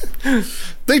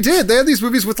they did. They had these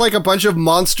movies with like a bunch of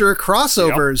monster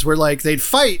crossovers where like they'd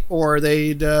fight or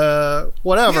they'd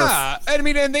whatever. Yeah, I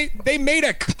mean, and they made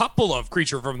a couple of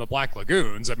Creature from the Black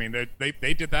Lagoons. I mean,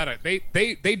 they did that.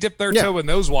 They dipped their toe in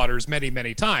those waters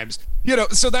many times. You know,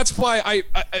 so that's why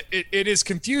it is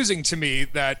confusing to me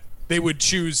that they would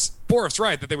choose. Borif's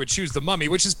right that they would choose the Mummy,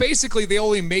 which is basically they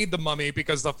only made the Mummy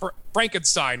because the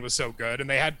Frankenstein was so good, and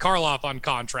they had Karloff on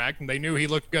contract, and they knew he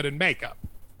looked good in makeup.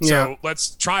 So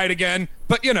let's try it again,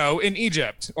 but you know, in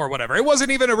Egypt or whatever. It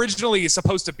wasn't even originally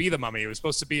supposed to be the Mummy. It was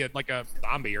supposed to be like a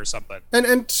zombie or something.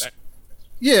 And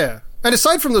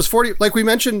aside from those 40, like we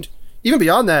mentioned, even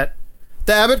beyond that,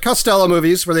 the Abbott Costello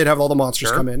movies where they'd have all the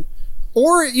monsters come in,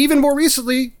 or even more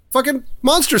recently, fucking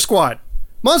Monster Squad.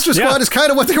 Monster Squad is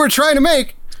kind of what they were trying to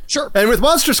make. Sure. And with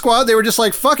Monster Squad, they were just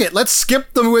like, fuck it, let's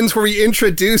skip the ones where we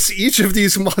introduce each of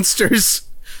these monsters.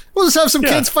 We'll just have some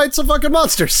kids fight some fucking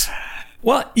monsters.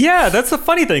 Well, yeah, that's the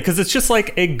funny thing, because it's just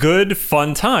like a good,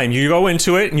 fun time. You go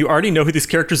into it and you already know who these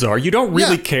characters are. You don't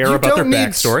really care about their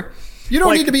backstory. You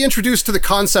don't need to be introduced to the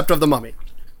concept of the Mummy.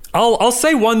 I'll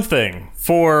say one thing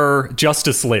for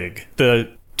Justice League,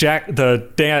 the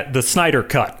Snyder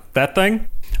cut, that thing.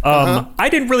 I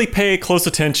didn't really pay close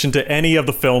attention to any of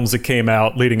the films that came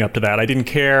out leading up to that. I didn't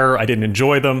care. I didn't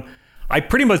enjoy them. I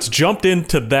pretty much jumped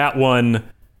into that one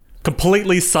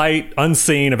completely sight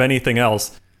unseen of anything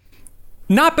else.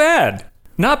 Not bad.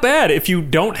 Not bad if you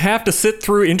don't have to sit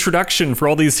through introduction for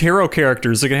all these hero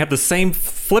characters. They're going to have the same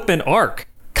flippin' arc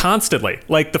constantly.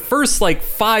 Like the first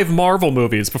 5 Marvel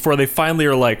movies before they finally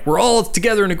are like, we're all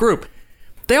together in a group.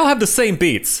 They all have the same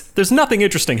beats. There's nothing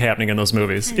interesting happening in those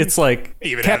movies. It's like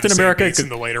even Captain America in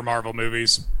the later Marvel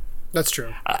movies. That's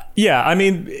true. Yeah, I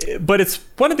mean, but it's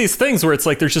one of these things where it's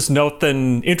like there's just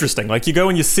nothing interesting. Like you go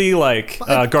and you see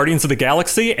Guardians of the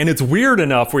Galaxy, and it's weird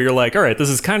enough where you're like, all right, this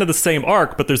is kind of the same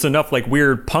arc, but there's enough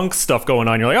weird punk stuff going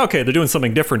on. You're like, okay, they're doing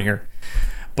something different here.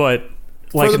 But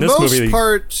in this movie, for the most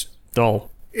part,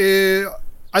 dull.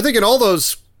 I think in all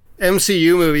those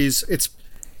MCU movies, it's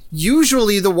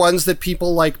usually the ones that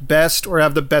people like best or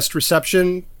have the best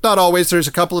reception. Not always. There's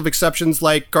a couple of exceptions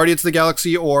like Guardians of the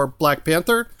Galaxy or Black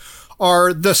Panther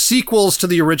are the sequels to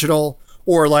the original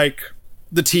or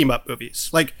the team up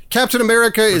movies. Like Captain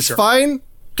America is fine.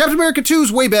 Captain America 2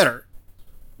 is way better.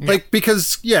 Yeah.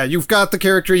 Because you've got the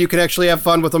character, you can actually have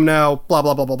fun with them now, blah,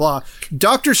 blah, blah, blah, blah.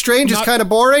 Doctor Strange is kind of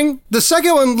boring. The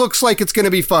second one looks like it's going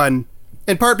to be fun,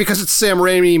 in part because it's Sam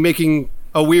Raimi making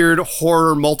a weird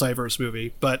horror multiverse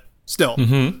movie, but still.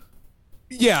 Mm-hmm.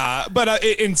 Yeah, but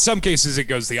in some cases it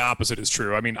goes the opposite is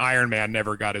true. I mean, Iron Man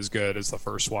never got as good as the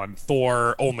first one.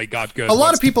 Thor only got good. A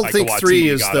lot of people Taika think 3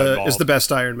 is Waititi the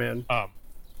best Iron Man.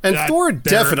 And that- Thor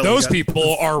definitely. Those got-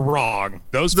 people are wrong.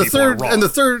 Those the people third are wrong. and the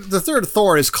third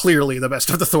Thor is clearly the best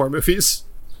of the Thor movies.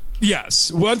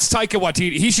 Yes, once Taika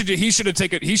Waititi, he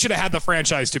should have had the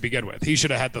franchise to begin with. He should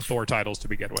have had the Thor titles to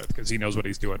begin with because he knows what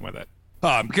he's doing with it.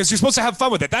 Because you're supposed to have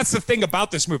fun with it. That's the thing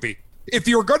about this movie. If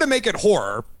you're going to make it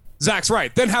horror, Zach's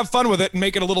right. Then have fun with it and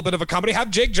make it a little bit of a comedy. Have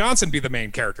Jake Johnson be the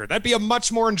main character. That'd be a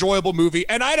much more enjoyable movie,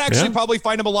 and I'd actually probably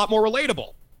find him a lot more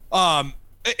relatable.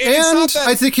 It's And not that-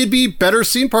 I think he'd be better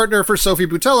scene partner for Sophie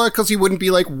Butella because he wouldn't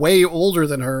be like way older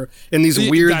than her in these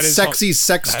weird, that is sexy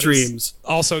sex that is dreams.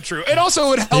 Also true. It also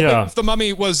would help Yeah. if the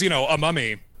mummy was, a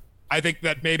mummy. I think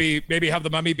that maybe have the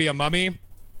mummy be a mummy.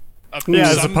 Of Yeah,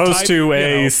 as some opposed type, to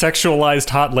a sexualized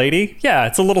hot lady. Yeah,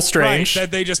 it's a little right, strange. that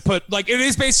they just put it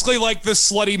is basically like the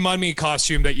slutty mummy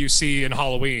costume that you see in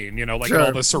Halloween, like Sure. at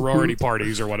all the sorority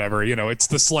parties or whatever, it's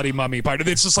the slutty mummy part.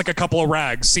 It's just like a couple of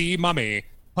rags. See, mummy.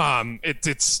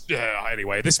 It's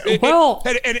anyway. And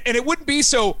it wouldn't be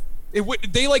so.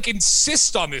 They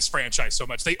insist on this franchise so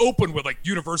much. They open with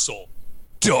Universal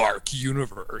Dark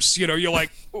Universe. You're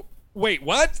like, wait,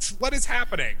 what? What is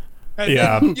happening?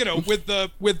 And then, with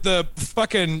the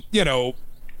fucking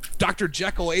Dr.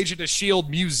 Jekyll Agent of Shield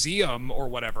Museum or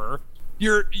whatever,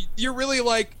 you're really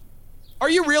like, are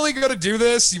you really gonna do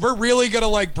this? We're really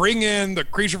gonna bring in the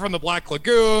Creature from the Black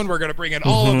Lagoon. We're gonna bring in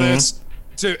all of this.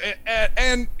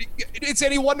 And it's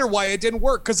any wonder why it didn't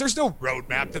work because there's no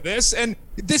roadmap to this, and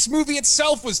this movie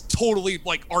itself was totally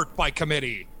art by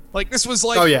committee. This was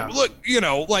Oh, yeah. look,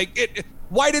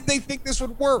 why did they think this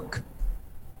would work?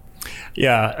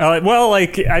 Yeah.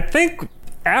 I think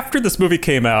after this movie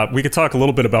came out, we could talk a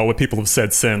little bit about what people have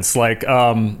said since.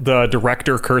 The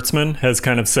director Kurtzman has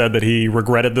kind of said that he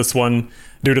regretted this one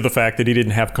due to the fact that he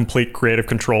didn't have complete creative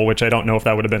control, which I don't know if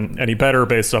that would have been any better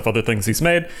based off other things he's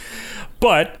made.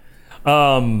 But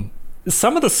some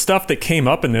of the stuff that came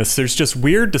up in this, there's just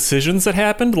weird decisions that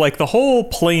happened. Like the whole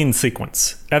plane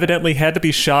sequence evidently had to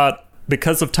be shot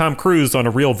because of Tom Cruise on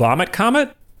a real vomit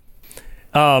comet.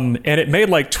 And it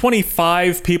made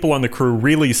 25 people on the crew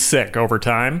really sick over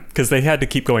time because they had to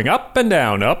keep going up and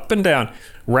down,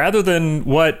 rather than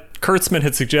what Kurtzman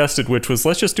had suggested, which was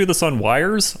let's just do this on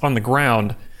wires on the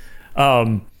ground.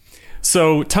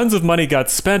 So tons of money got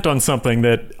spent on something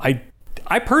that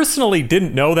I personally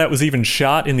didn't know that was even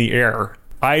shot in the air.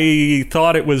 I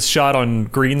thought it was shot on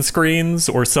green screens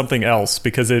or something else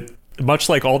because it, much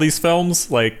like all these films,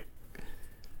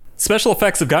 special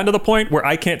effects have gotten to the point where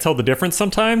I can't tell the difference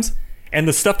sometimes, and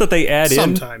the stuff that they add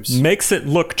Sometimes. in makes it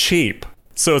look cheap.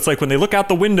 So it's when they look out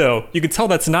the window, you can tell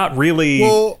that's not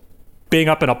really being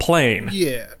up in a plane.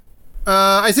 Yeah.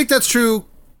 I think that's true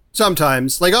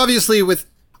sometimes. Obviously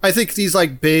I think these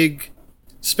big,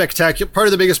 spectacular, part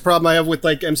of the biggest problem I have with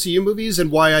MCU movies and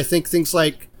why I think things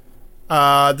like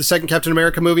the second Captain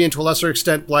America movie and to a lesser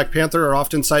extent Black Panther are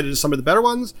often cited as some of the better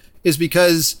ones is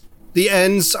because the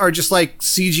ends are just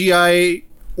CGI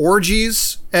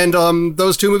orgies, and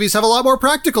those two movies have a lot more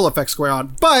practical effects going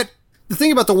on. But the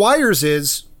thing about The Wires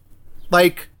is,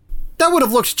 that would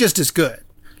have looked just as good.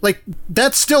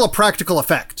 That's still a practical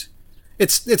effect.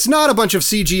 It's not a bunch of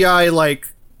CGI,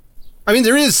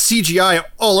 there is CGI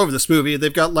all over this movie.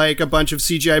 They've got, a bunch of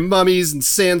CGI mummies and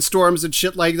sandstorms and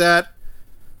shit like that.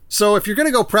 So if you're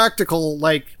gonna go practical,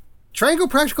 try and go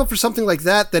practical for something like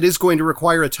that is going to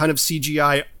require a ton of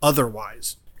CGI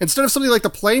otherwise. Instead of something like the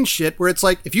plane shit, where it's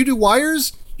if you do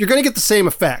wires, you're going to get the same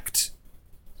effect.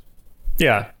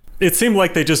 Yeah. It seemed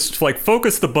like they just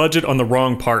focused the budget on the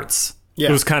wrong parts. Yeah.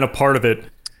 It was kind of part of it.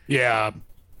 Yeah.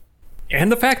 And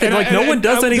the fact that no one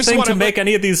does this is anything what to I'm make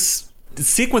any of these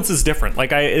sequences different.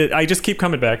 I just keep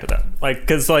coming back to that.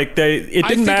 Because it didn't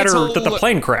think matter it's that the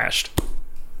plane crashed.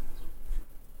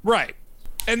 Right.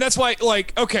 And that's why,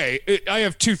 I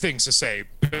have two things to say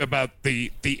about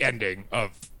the ending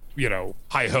of,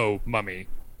 Hi-Ho Mummy,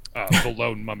 the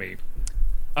lone mummy.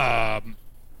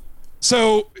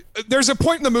 So there's a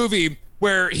point in the movie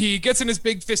where he gets in his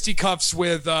big fisticuffs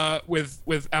with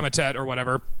Amatet or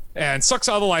whatever and sucks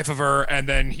out the life of her, and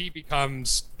then he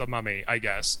becomes the mummy, I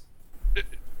guess.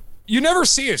 You never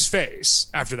see his face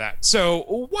after that.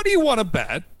 So what do you want to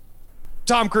bet?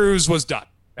 Tom Cruise was done.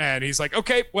 And he's like,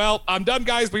 okay, well, I'm done,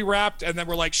 guys. We wrapped. And then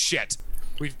we're like, shit,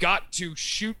 we've got to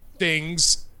shoot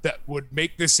things that would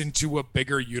make this into a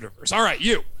bigger universe. All right,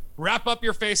 you wrap up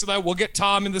your face of that. We'll get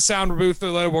Tom in the sound booth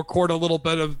and we'll record a little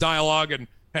bit of dialogue and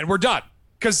we're done.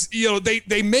 because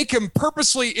they make him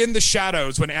purposely in the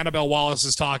shadows when Annabelle Wallace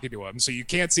is talking to him, so you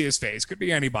can't see his face. Could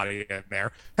be anybody in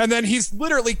there, and then he's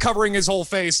literally covering his whole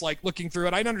face, like looking through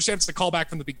it. I understand it's the callback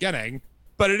from the beginning,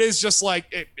 but it is just like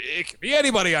it could be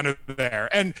anybody under there.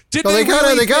 And you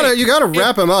gotta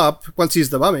wrap him up once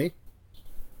he's the mummy.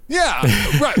 Yeah,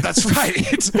 right. That's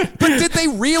right. But did they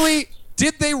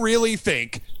really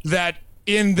think that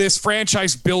in this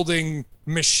franchise building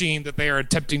machine that they are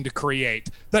attempting to create,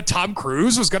 that Tom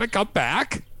Cruise was going to come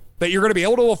back? That you're going to be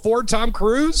able to afford Tom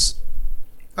Cruise?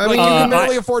 I mean, you can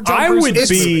barely afford Tom Cruise.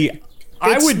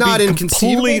 It's not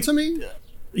inconceivable to me.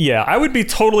 Yeah, I would be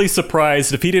totally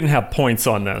surprised if he didn't have points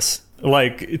on this.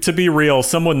 Like, to be real,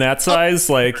 someone that size,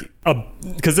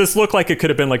 because this looked like it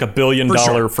could have been like $1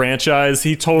 billion franchise,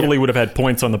 he totally would have had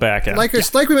points on the back end. Like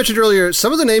we mentioned earlier,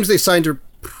 some of the names they signed are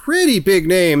pretty big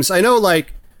names. I know,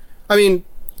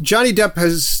 Johnny Depp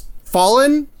has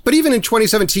fallen, but even in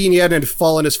 2017, he hadn't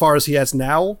fallen as far as he has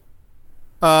now.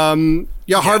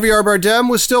 Javier Bardem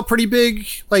was still pretty big.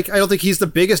 I don't think he's the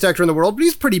biggest actor in the world, but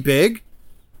he's pretty big.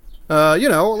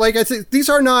 I think these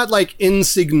are not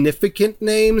insignificant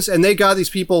names, and they got these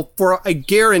people for, I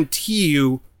guarantee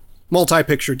you,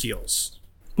 multi-picture deals.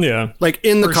 Yeah.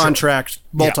 In the contract,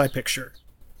 multi-picture.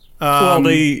 One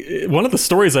of the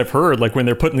stories I've heard, when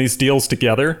they're putting these deals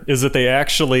together, is that they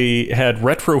actually had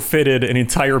retrofitted an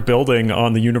entire building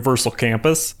on the Universal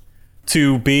campus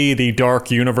to be the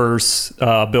Dark Universe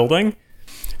building.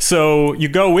 So you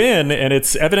go in, and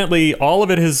it's evidently all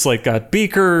of it has got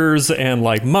beakers and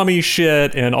mummy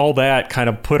shit and all that kind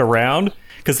of put around,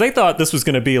 because they thought this was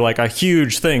going to be a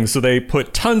huge thing. So they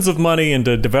put tons of money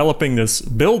into developing this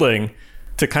building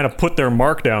to kind of put their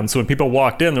mark down. So when people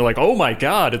walked in, they're like, "Oh my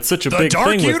god, it's such a big thing." The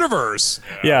Dark Universe.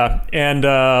 Yeah, and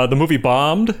the movie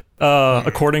bombed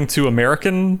according to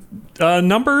American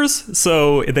numbers,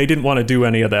 so they didn't want to do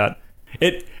any of that.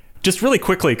 Just really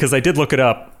quickly, because I did look it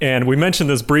up, and we mentioned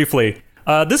this briefly.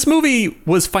 This movie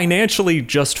was financially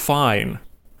just fine.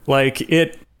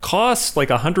 It cost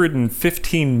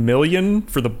 $115 million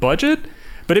for the budget,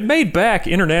 but it made back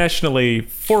internationally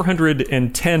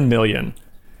 $410 million.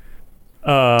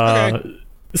 Okay.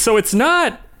 So it's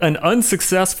not an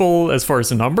unsuccessful, as far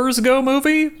as numbers go,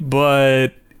 movie,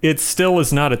 but it still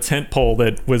is not a tentpole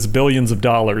that was billions of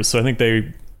dollars. So I think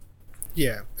they...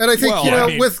 Yeah, and I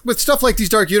think, with stuff like these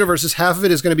Dark Universes, half of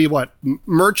it is going to be,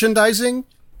 merchandising?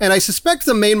 And I suspect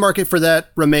the main market for that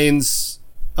remains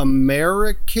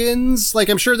Americans.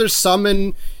 I'm sure there's some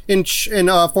in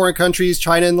foreign countries,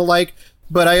 China and the like,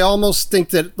 but I almost think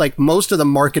that, most of the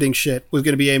marketing shit was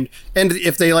going to be aimed, and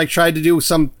if they, tried to do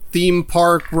some theme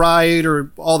park ride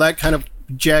or all that kind of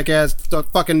jackass,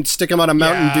 fucking stick them on a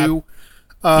Mountain Dew.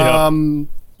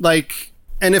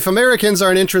 And if Americans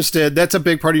aren't interested, that's a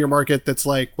big part of your market that's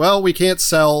we can't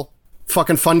sell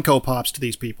fucking Funko Pops to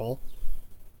these people,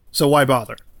 so why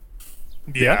bother?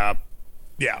 Yeah.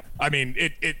 I mean,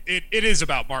 it is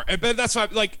about but that's why,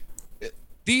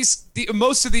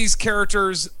 most of these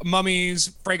characters,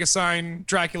 mummies, Frankenstein,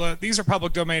 Dracula, these are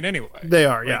public domain anyway. They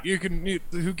are, yeah.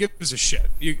 Who gives a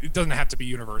shit? It doesn't have to be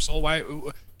Universal. Why?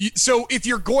 So if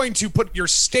you're going to put your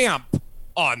stamp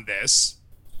on this,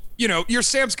 your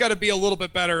stamp's got to be a little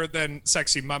bit better than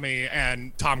Sexy Mummy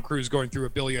and Tom Cruise going through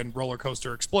 1 billion roller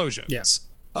coaster explosions. Yes.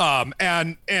 I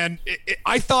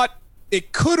thought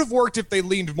it could have worked if they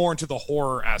leaned more into the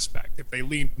horror aspect, if they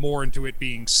leaned more into it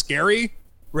being scary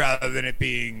rather than it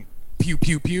being pew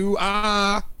pew pew.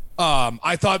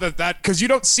 I thought that because you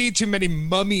don't see too many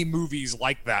mummy movies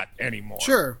like that anymore.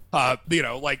 Sure.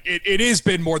 It has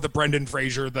been more the Brendan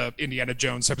Fraser, the Indiana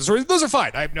Jones type of stories. Those are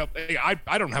fine. I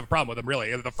don't have a problem with them,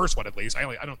 really. The first one, at least.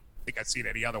 I don't think I've seen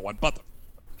any other one, but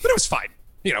it was fine.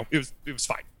 It was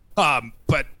fine.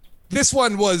 But this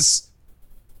one was,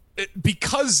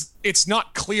 because it's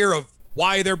not clear of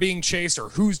why they're being chased or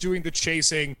who's doing the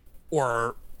chasing,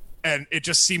 and it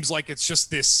just seems like it's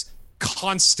just this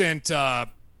constant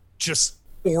just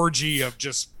orgy of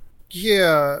just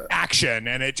action,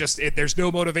 and there's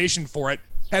no motivation for it.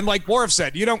 And like Morph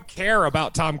said, you don't care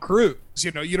about Tom Cruise.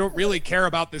 You don't really care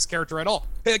about this character at all.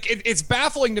 It's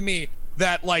baffling to me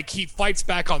that he fights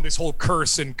back on this whole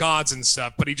curse and gods and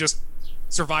stuff, but he just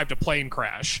survived a plane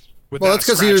crash. That's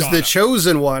because he was the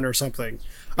chosen one or something.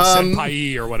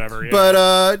 Senpai or whatever. Yeah. But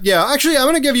actually,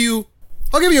 I'll give you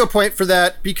a point for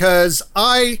that, because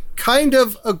I kind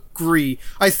of agree.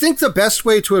 I think the best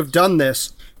way to have done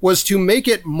this was to make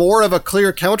it more of a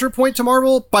clear counterpoint to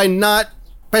Marvel by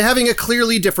having a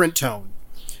clearly different tone.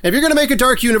 And if you're going to make a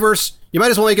dark universe, you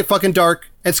might as well make it fucking dark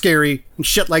and scary and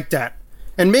shit like that.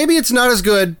 And maybe it's not as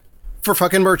good for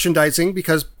fucking merchandising,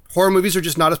 because horror movies are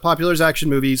just not as popular as action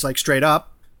movies, straight up.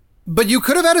 But you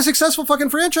could have had a successful fucking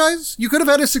franchise. You could have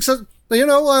had a success. You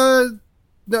know,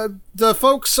 the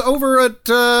folks over at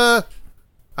I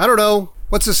don't know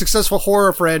what's a successful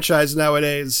horror franchise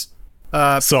nowadays.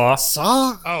 Saw.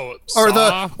 Oh,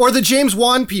 Or the James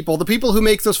Wan people, the people who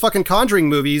make those fucking Conjuring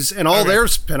movies and all their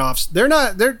spin-offs. They're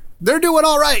doing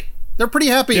all right. They're pretty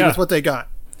happy with what they got.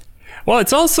 Well,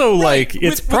 it's also like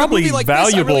it's probably like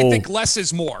valuable. This, I really think less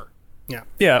is more. Yeah.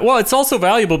 Yeah, well, it's also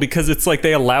valuable because it's like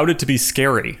they allowed it to be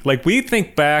scary. Like we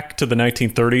think back to the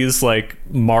 1930s, like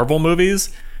Marvel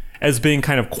movies, as being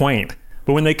kind of quaint.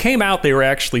 But when they came out, they were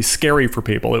actually scary for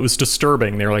people. It was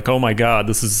disturbing. They were like, oh my God,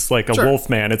 this is like a wolf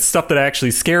man. It's stuff that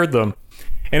actually scared them.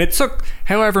 And it took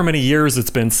however many years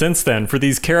it's been since then for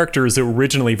these characters that were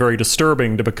originally very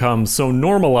disturbing to become so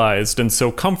normalized and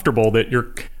so comfortable that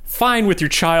you're fine with your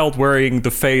child wearing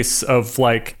the face of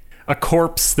like a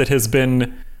corpse that has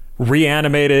been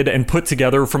reanimated and put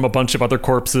together from a bunch of other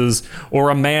corpses, or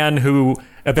a man who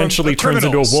eventually turns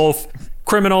into a wolf.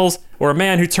 Criminals, or a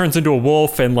man who turns into a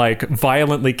wolf and like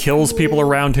violently kills people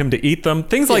around him to eat them.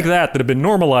 Things like that have been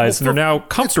normalized and are now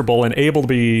comfortable and able to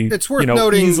be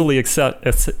noting, easily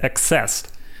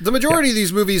accessed. The majority of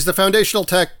these movies, the foundational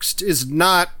text is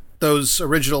not those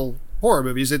original horror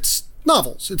movies. It's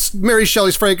novels. It's Mary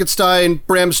Shelley's Frankenstein,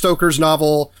 Bram Stoker's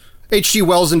novel, H.G.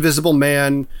 Wells' Invisible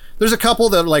Man. There's a couple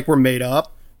that like were made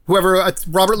up.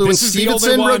 Robert Louis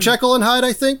Stevenson wrote Jekyll and Hyde,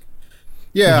 I think.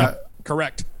 Yeah.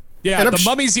 Correct. Yeah, The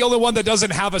Mummy's the only one that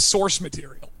doesn't have a source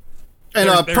material.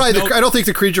 And I don't think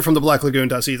the creature from the Black Lagoon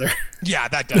does either. Yeah,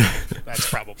 that's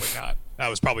probably not. That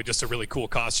was probably just a really cool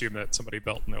costume that somebody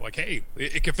built, and they're like, "Hey,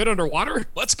 it can fit underwater.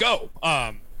 Let's go."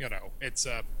 It's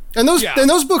and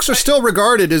those books are still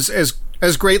regarded as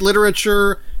great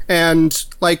literature and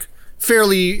like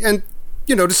fairly and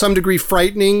to some degree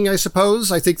frightening, I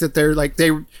suppose. I think that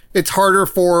it's harder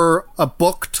for a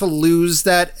book to lose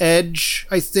that edge,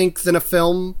 I think, than a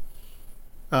film.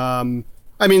 I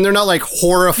mean, they're not like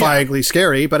horrifyingly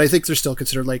scary, but I think they're still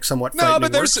considered like somewhat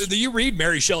frightening. No, but you read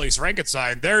Mary Shelley's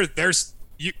Frankenstein.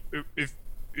 If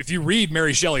you read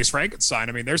Mary Shelley's Frankenstein,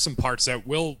 I mean, there's some parts that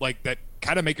will that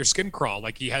kind of make your skin crawl.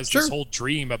 Like he has this whole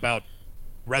dream about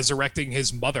resurrecting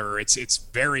his mother. It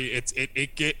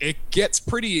gets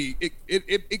pretty.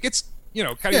 It gets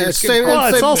kind of. It's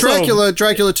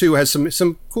Dracula 2 has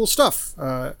some cool stuff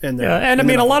in there. Yeah, and I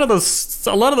mean, a lot of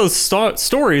those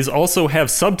stories also have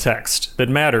subtext that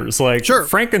matters. Like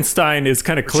Frankenstein is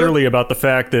kind of clearly about the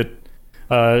fact that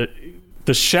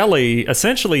the Shelley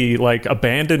essentially like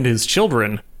abandoned his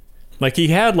children. Like he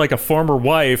had like a former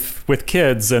wife with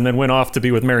kids and then went off to be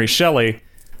with Mary Shelley.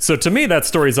 So to me, that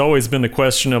story's always been the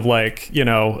question of like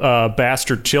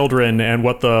bastard children and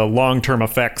what the long-term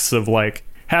effects of like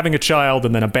having a child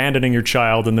and then abandoning your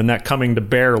child and then that coming to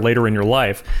bear later in your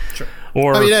life. Sure.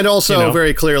 Or, and also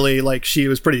very clearly, like she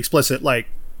was pretty explicit, like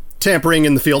tampering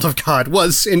in the field of God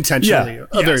was intentionally a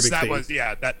very big thing. But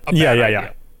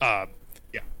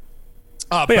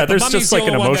there's just like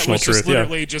an emotional truth.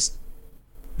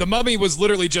 The Mummy was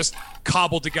literally just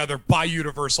cobbled together by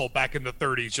Universal back in the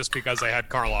 30s just because they had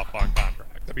Karloff on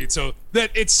contract. I mean, so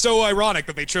that it's so ironic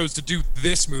that they chose to do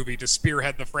this movie to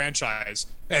spearhead the franchise,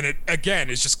 and it again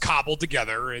is just cobbled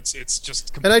together. It's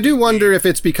just. And I do wonder if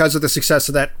it's because of the success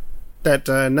of that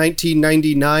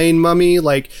 1999 Mummy.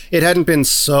 Like it hadn't been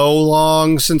so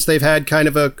long since they've had kind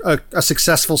of a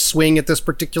successful swing at this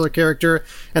particular character,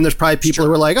 and there's probably people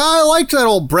who are like, I liked that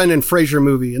old Brendan Fraser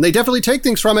movie, and they definitely take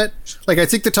things from it. Like I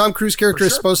think the Tom Cruise character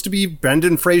is supposed to be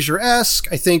Brendan Fraser-esque.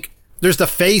 I think there's the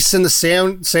face in the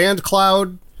sand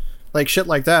cloud, like shit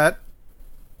like that.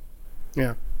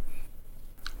 Yeah.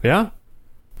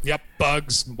 Yep,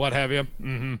 bugs, what have you.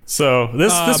 Mm-hmm. So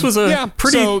this was a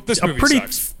pretty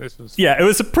it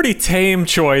was a pretty tame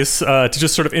choice to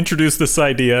just sort of introduce this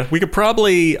idea. We could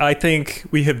probably, I think,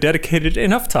 we have dedicated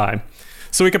enough time,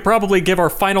 so we could probably give our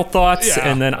final thoughts,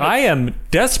 and then I am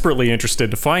desperately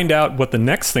interested to find out what the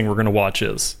next thing we're going to watch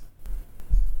is.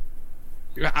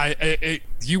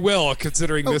 You will,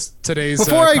 considering today's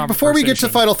before we get to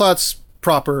final thoughts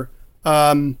proper.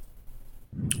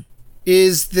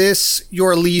 Is this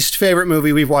your least favorite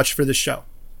movie we've watched for this show?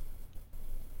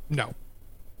 No.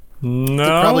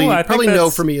 Probably no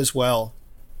for me as well.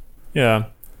 Yeah.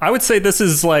 I would say this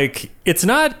is like, it's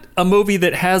not a movie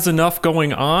that has enough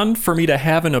going on for me to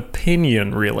have an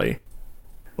opinion, really.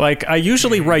 Like, I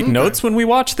usually write notes when we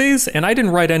watch these, and I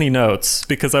didn't write any notes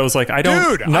because I was like, I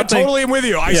totally am with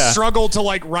you. I struggled to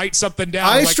like write something down.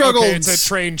 I struggled. Okay, it's a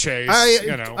train chase.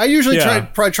 I usually try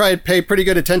to pay pretty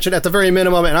good attention at the very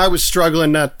minimum, and I was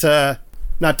struggling not to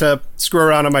not to screw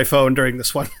around on my phone during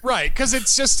this one. Right, because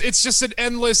it's just an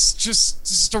endless,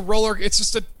 just a roller.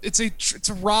 It's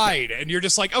a ride, and you're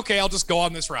just like, okay, I'll just go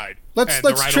on this ride. Let's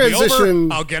the ride will be transition.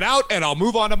 over, I'll get out and I'll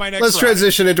move on to my next. Let's ride.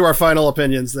 transition into our final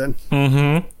opinions then.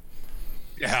 Mm-hmm.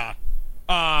 Yeah.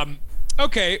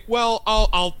 Okay. Well,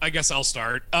 I guess I'll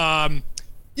start.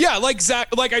 Yeah, like Zach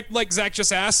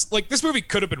just asked, like this movie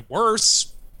could have been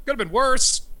worse.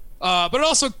 But it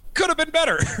also could have been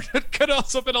better. It could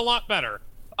also have been a lot better.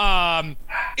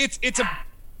 It's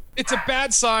a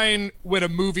bad sign when a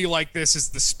movie like this is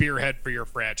the spearhead for your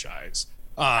franchise.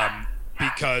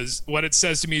 Because what it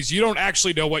says to me is you don't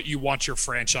actually know what you want your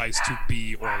franchise to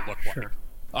be or look like. Sure.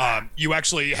 You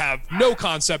actually have no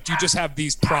concept. You just have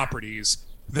these properties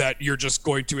that you're just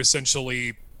going to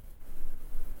essentially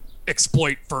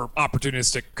exploit for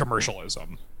opportunistic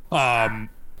commercialism.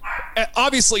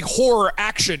 Obviously, horror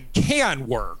action can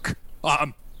work,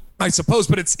 I suppose,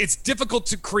 but it's difficult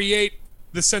to create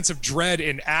the sense of dread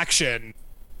in action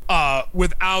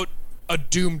without a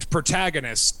doomed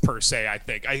protagonist per se. I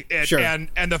think, Sure. and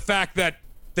the fact that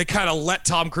they kind of let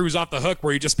Tom Cruise off the hook,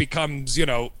 where he just becomes,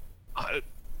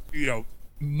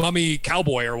 mummy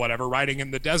cowboy or whatever, riding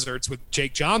in the deserts with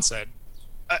Jake Johnson.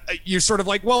 You're sort of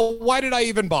like, well, why did I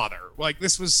even bother? Like,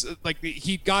 this was like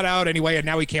he got out anyway, and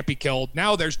now he can't be killed.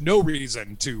 Now there's no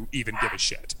reason to even give a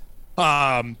shit.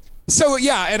 So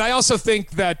yeah, and I also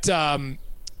think that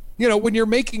when you're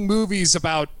making movies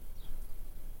about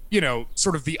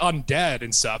sort of the undead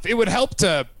and stuff, it would help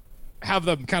to have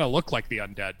them kind of look like the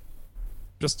undead.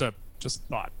 Just a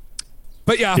thought.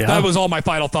 But yeah, that was all my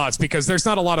final thoughts, because there's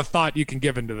not a lot of thought you can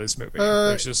give into this movie.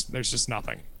 There's just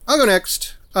nothing. I'll go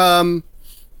next.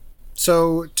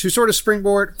 So to sort of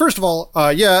springboard, first of all,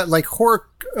 like horror,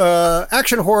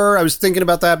 action horror, I was thinking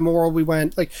about that more while we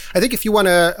went. Like, I think if you want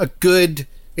a good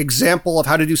example of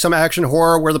how to do some action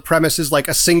horror where the premise is like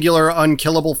a singular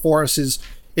unkillable force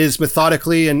is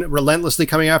methodically and relentlessly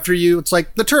coming after you, it's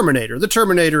like The Terminator. The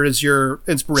Terminator is your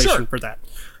inspiration for that.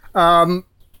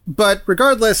 But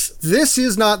regardless, this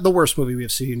is not the worst movie we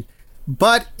have seen,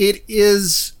 but it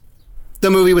is the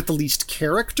movie with the least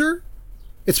character.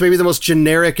 It's maybe the most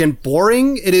generic and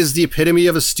boring. It is the epitome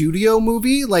of a studio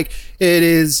movie. Like, it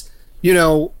is,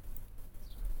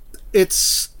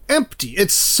 it's empty.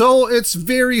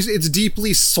 It's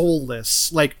deeply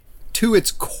soulless, like, to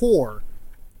its core.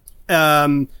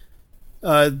 The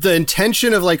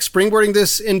intention of like springboarding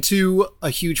this into a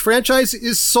huge franchise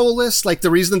is soulless. Like, the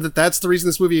reason that's the reason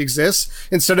this movie exists,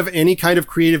 instead of any kind of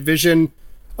creative vision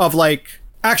of like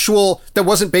that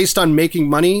wasn't based on making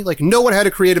money. Like, no one had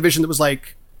a creative vision that was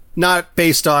like not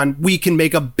based on we can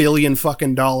make $1 billion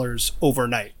fucking dollars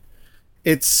overnight.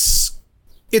 It's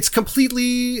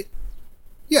completely,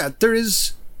 it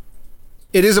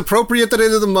is appropriate that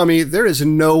into The Mummy, there is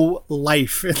no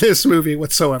life in this movie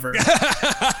whatsoever.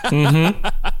 Mm-hmm.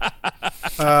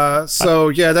 So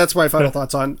yeah, that's my final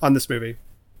thoughts on this movie.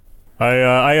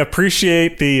 I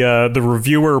appreciate the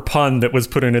reviewer pun that was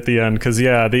put in at the end, because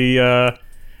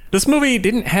this movie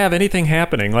didn't have anything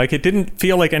happening. Like, it didn't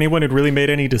feel like anyone had really made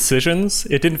any decisions.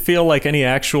 It didn't feel like any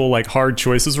actual like hard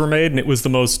choices were made, and it was the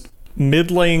most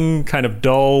middling, kind of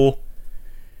dull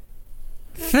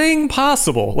thing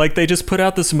possible. Like, they just put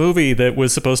out this movie that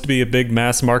was supposed to be a big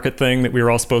mass market thing that we were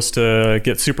all supposed to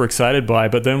get super excited by,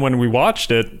 but then when we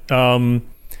watched it,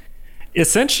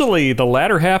 essentially the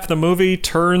latter half of the movie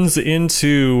turns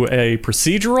into a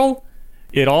procedural.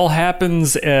 It all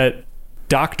happens at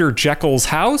Dr. Jekyll's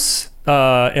house,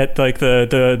 at like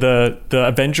the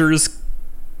Avengers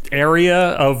area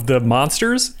of the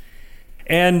monsters,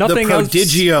 and nothing the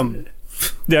Prodigium.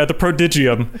 else. Yeah, the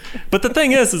Prodigium. But the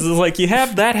thing is like, you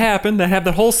have that happen, have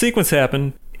the whole sequence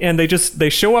happen, and they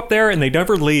show up there and they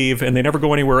never leave and they never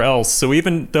go anywhere else. So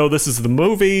even though this is the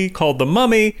movie called The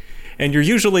Mummy, and you're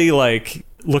usually like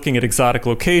looking at exotic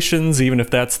locations, even if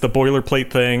that's the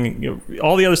boilerplate thing,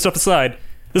 all the other stuff aside,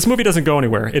 this movie doesn't go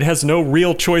anywhere. It has no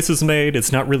real choices made.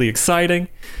 It's not really exciting.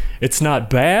 It's not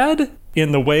bad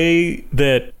in the way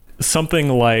that something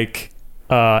like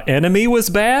Enemy was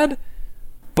bad,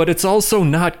 but it's also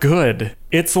not good.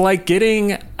 It's like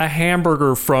getting a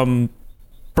hamburger from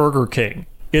Burger King.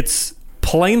 It's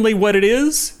plainly what it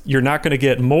is. You're not going to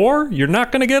get more. You're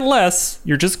not going to get less.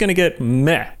 You're just going to get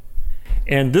meh.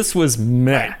 And this was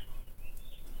meh. Right.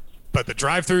 But the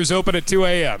drive-thru's open at 2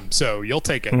 a.m., so you'll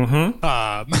take it.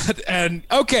 Mm-hmm. And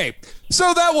okay,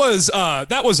 so that was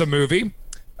a movie,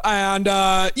 and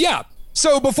yeah.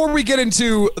 So before we get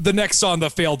into the next on the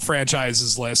failed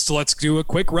franchises list, let's do a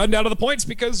quick rundown of the points,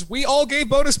 because we all gave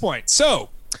bonus points. So,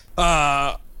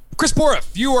 Chris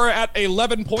Boroff, you are at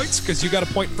 11 points because you got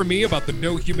a point from me about the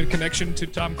no human connection to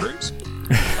Tom Cruise.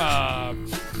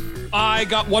 I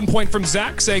got 1 point from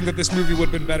Zach saying that this movie would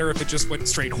have been better if it just went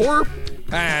straight horror.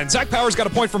 And Zach Powers got a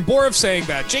point from Boroff saying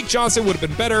that Jake Johnson would have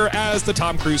been better as the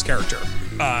Tom Cruise character.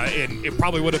 It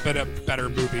probably would have been a better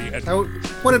movie. And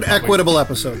what an equitable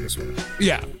episode this was.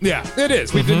 Yeah, it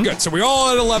is. We did good. So we're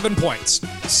all at 11 points.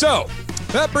 So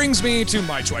that brings me to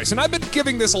my choice. And I've been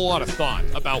giving this a lot of thought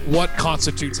about what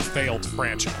constitutes a failed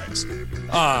franchise.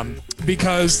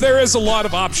 Because there is a lot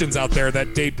of options out there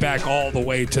that date back all the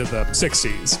way to the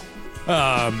 60s.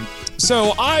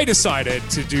 So I decided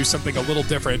to do something a little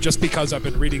different just because I've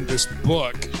been reading this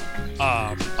book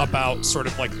about sort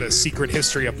of like the secret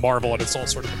history of Marvel, and it's all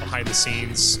sort of the behind the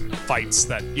scenes fights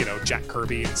that, Jack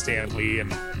Kirby and Stan Lee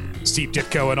and Steve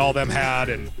Ditko and all them had,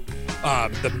 and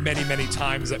the many, many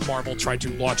times that Marvel tried to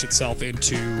launch itself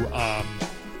into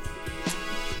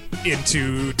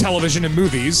television and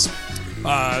movies,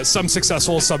 some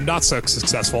successful, some not so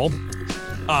successful.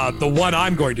 The one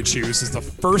I'm going to choose is the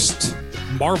first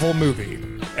Marvel movie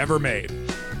ever made.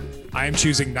 I am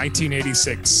choosing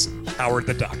 1986, Howard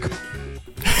the Duck.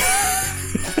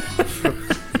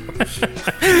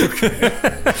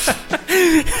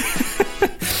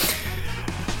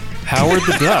 Howard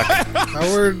the Duck.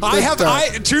 Howard the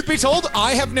Duck. Truth be told,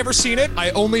 I have never seen it.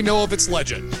 I only know of its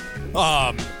legend.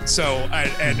 I'm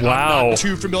not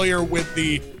too familiar with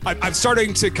the. I'm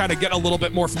starting to kind of get a little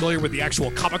bit more familiar with the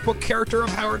actual comic book character of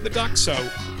Howard the Duck. So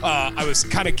I was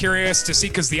kind of curious to see,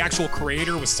 because the actual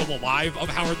creator was still alive of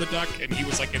Howard the Duck, and he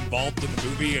was like involved in the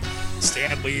movie. And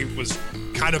Stan Lee was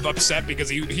kind of upset because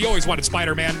he always wanted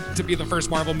Spider-Man to be the first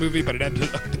Marvel movie, but it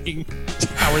ended up being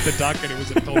Howard the Duck, and it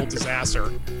was a total disaster.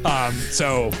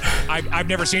 So I've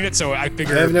never seen it, so I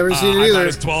figured I've never seen it either.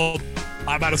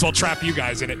 I might as well trap you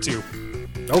guys in it too.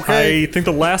 Okay. I think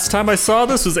the last time I saw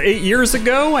this was 8 years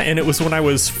ago, and it was when I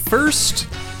was first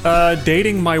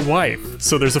dating my wife.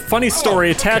 So there's a funny story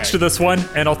attached to this one,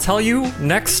 and I'll tell you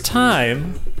next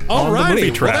time on the Movie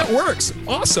Trap. Well, that works.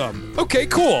 Awesome. Okay,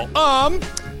 cool.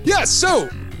 Yes, so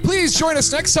please join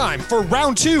us next time for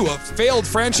round 2 of failed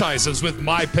franchises with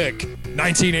my pick,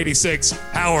 1986,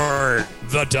 Howard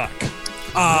the Duck.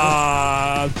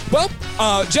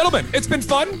 Gentlemen, it's been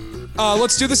fun.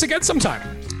 Let's do this again sometime.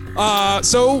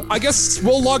 So I guess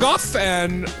we'll log off,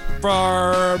 and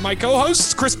for my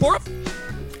co-host, Chris Boroff.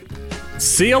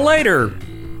 See you later,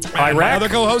 And my other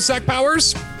co-host, Zach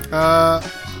Powers. I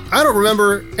don't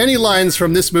remember any lines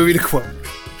from this movie to quote.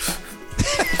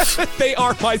 They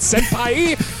are my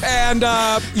senpai, and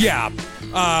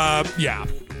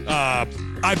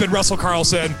I've been Russell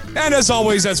Carlson, and as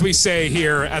always, as we say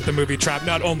here at the Movie Trap,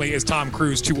 not only is Tom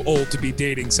Cruise too old to be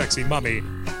dating Sexy Mummy,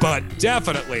 but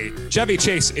definitely Chevy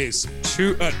Chase is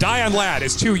Diane Ladd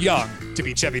is too young to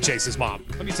be Chevy Chase's mom.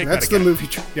 Let me take That's that again. the Movie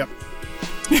Trap. Yep.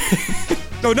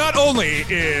 So not only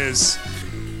is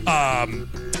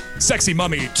Sexy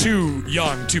Mummy too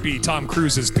young to be Tom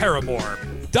Cruise's paramour,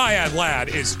 Diane Ladd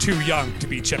is too young to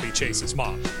be Chevy Chase's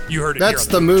mom. You heard it here. That's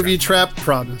the Movie Trap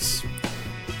promise.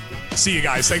 See you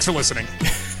guys. Thanks for listening.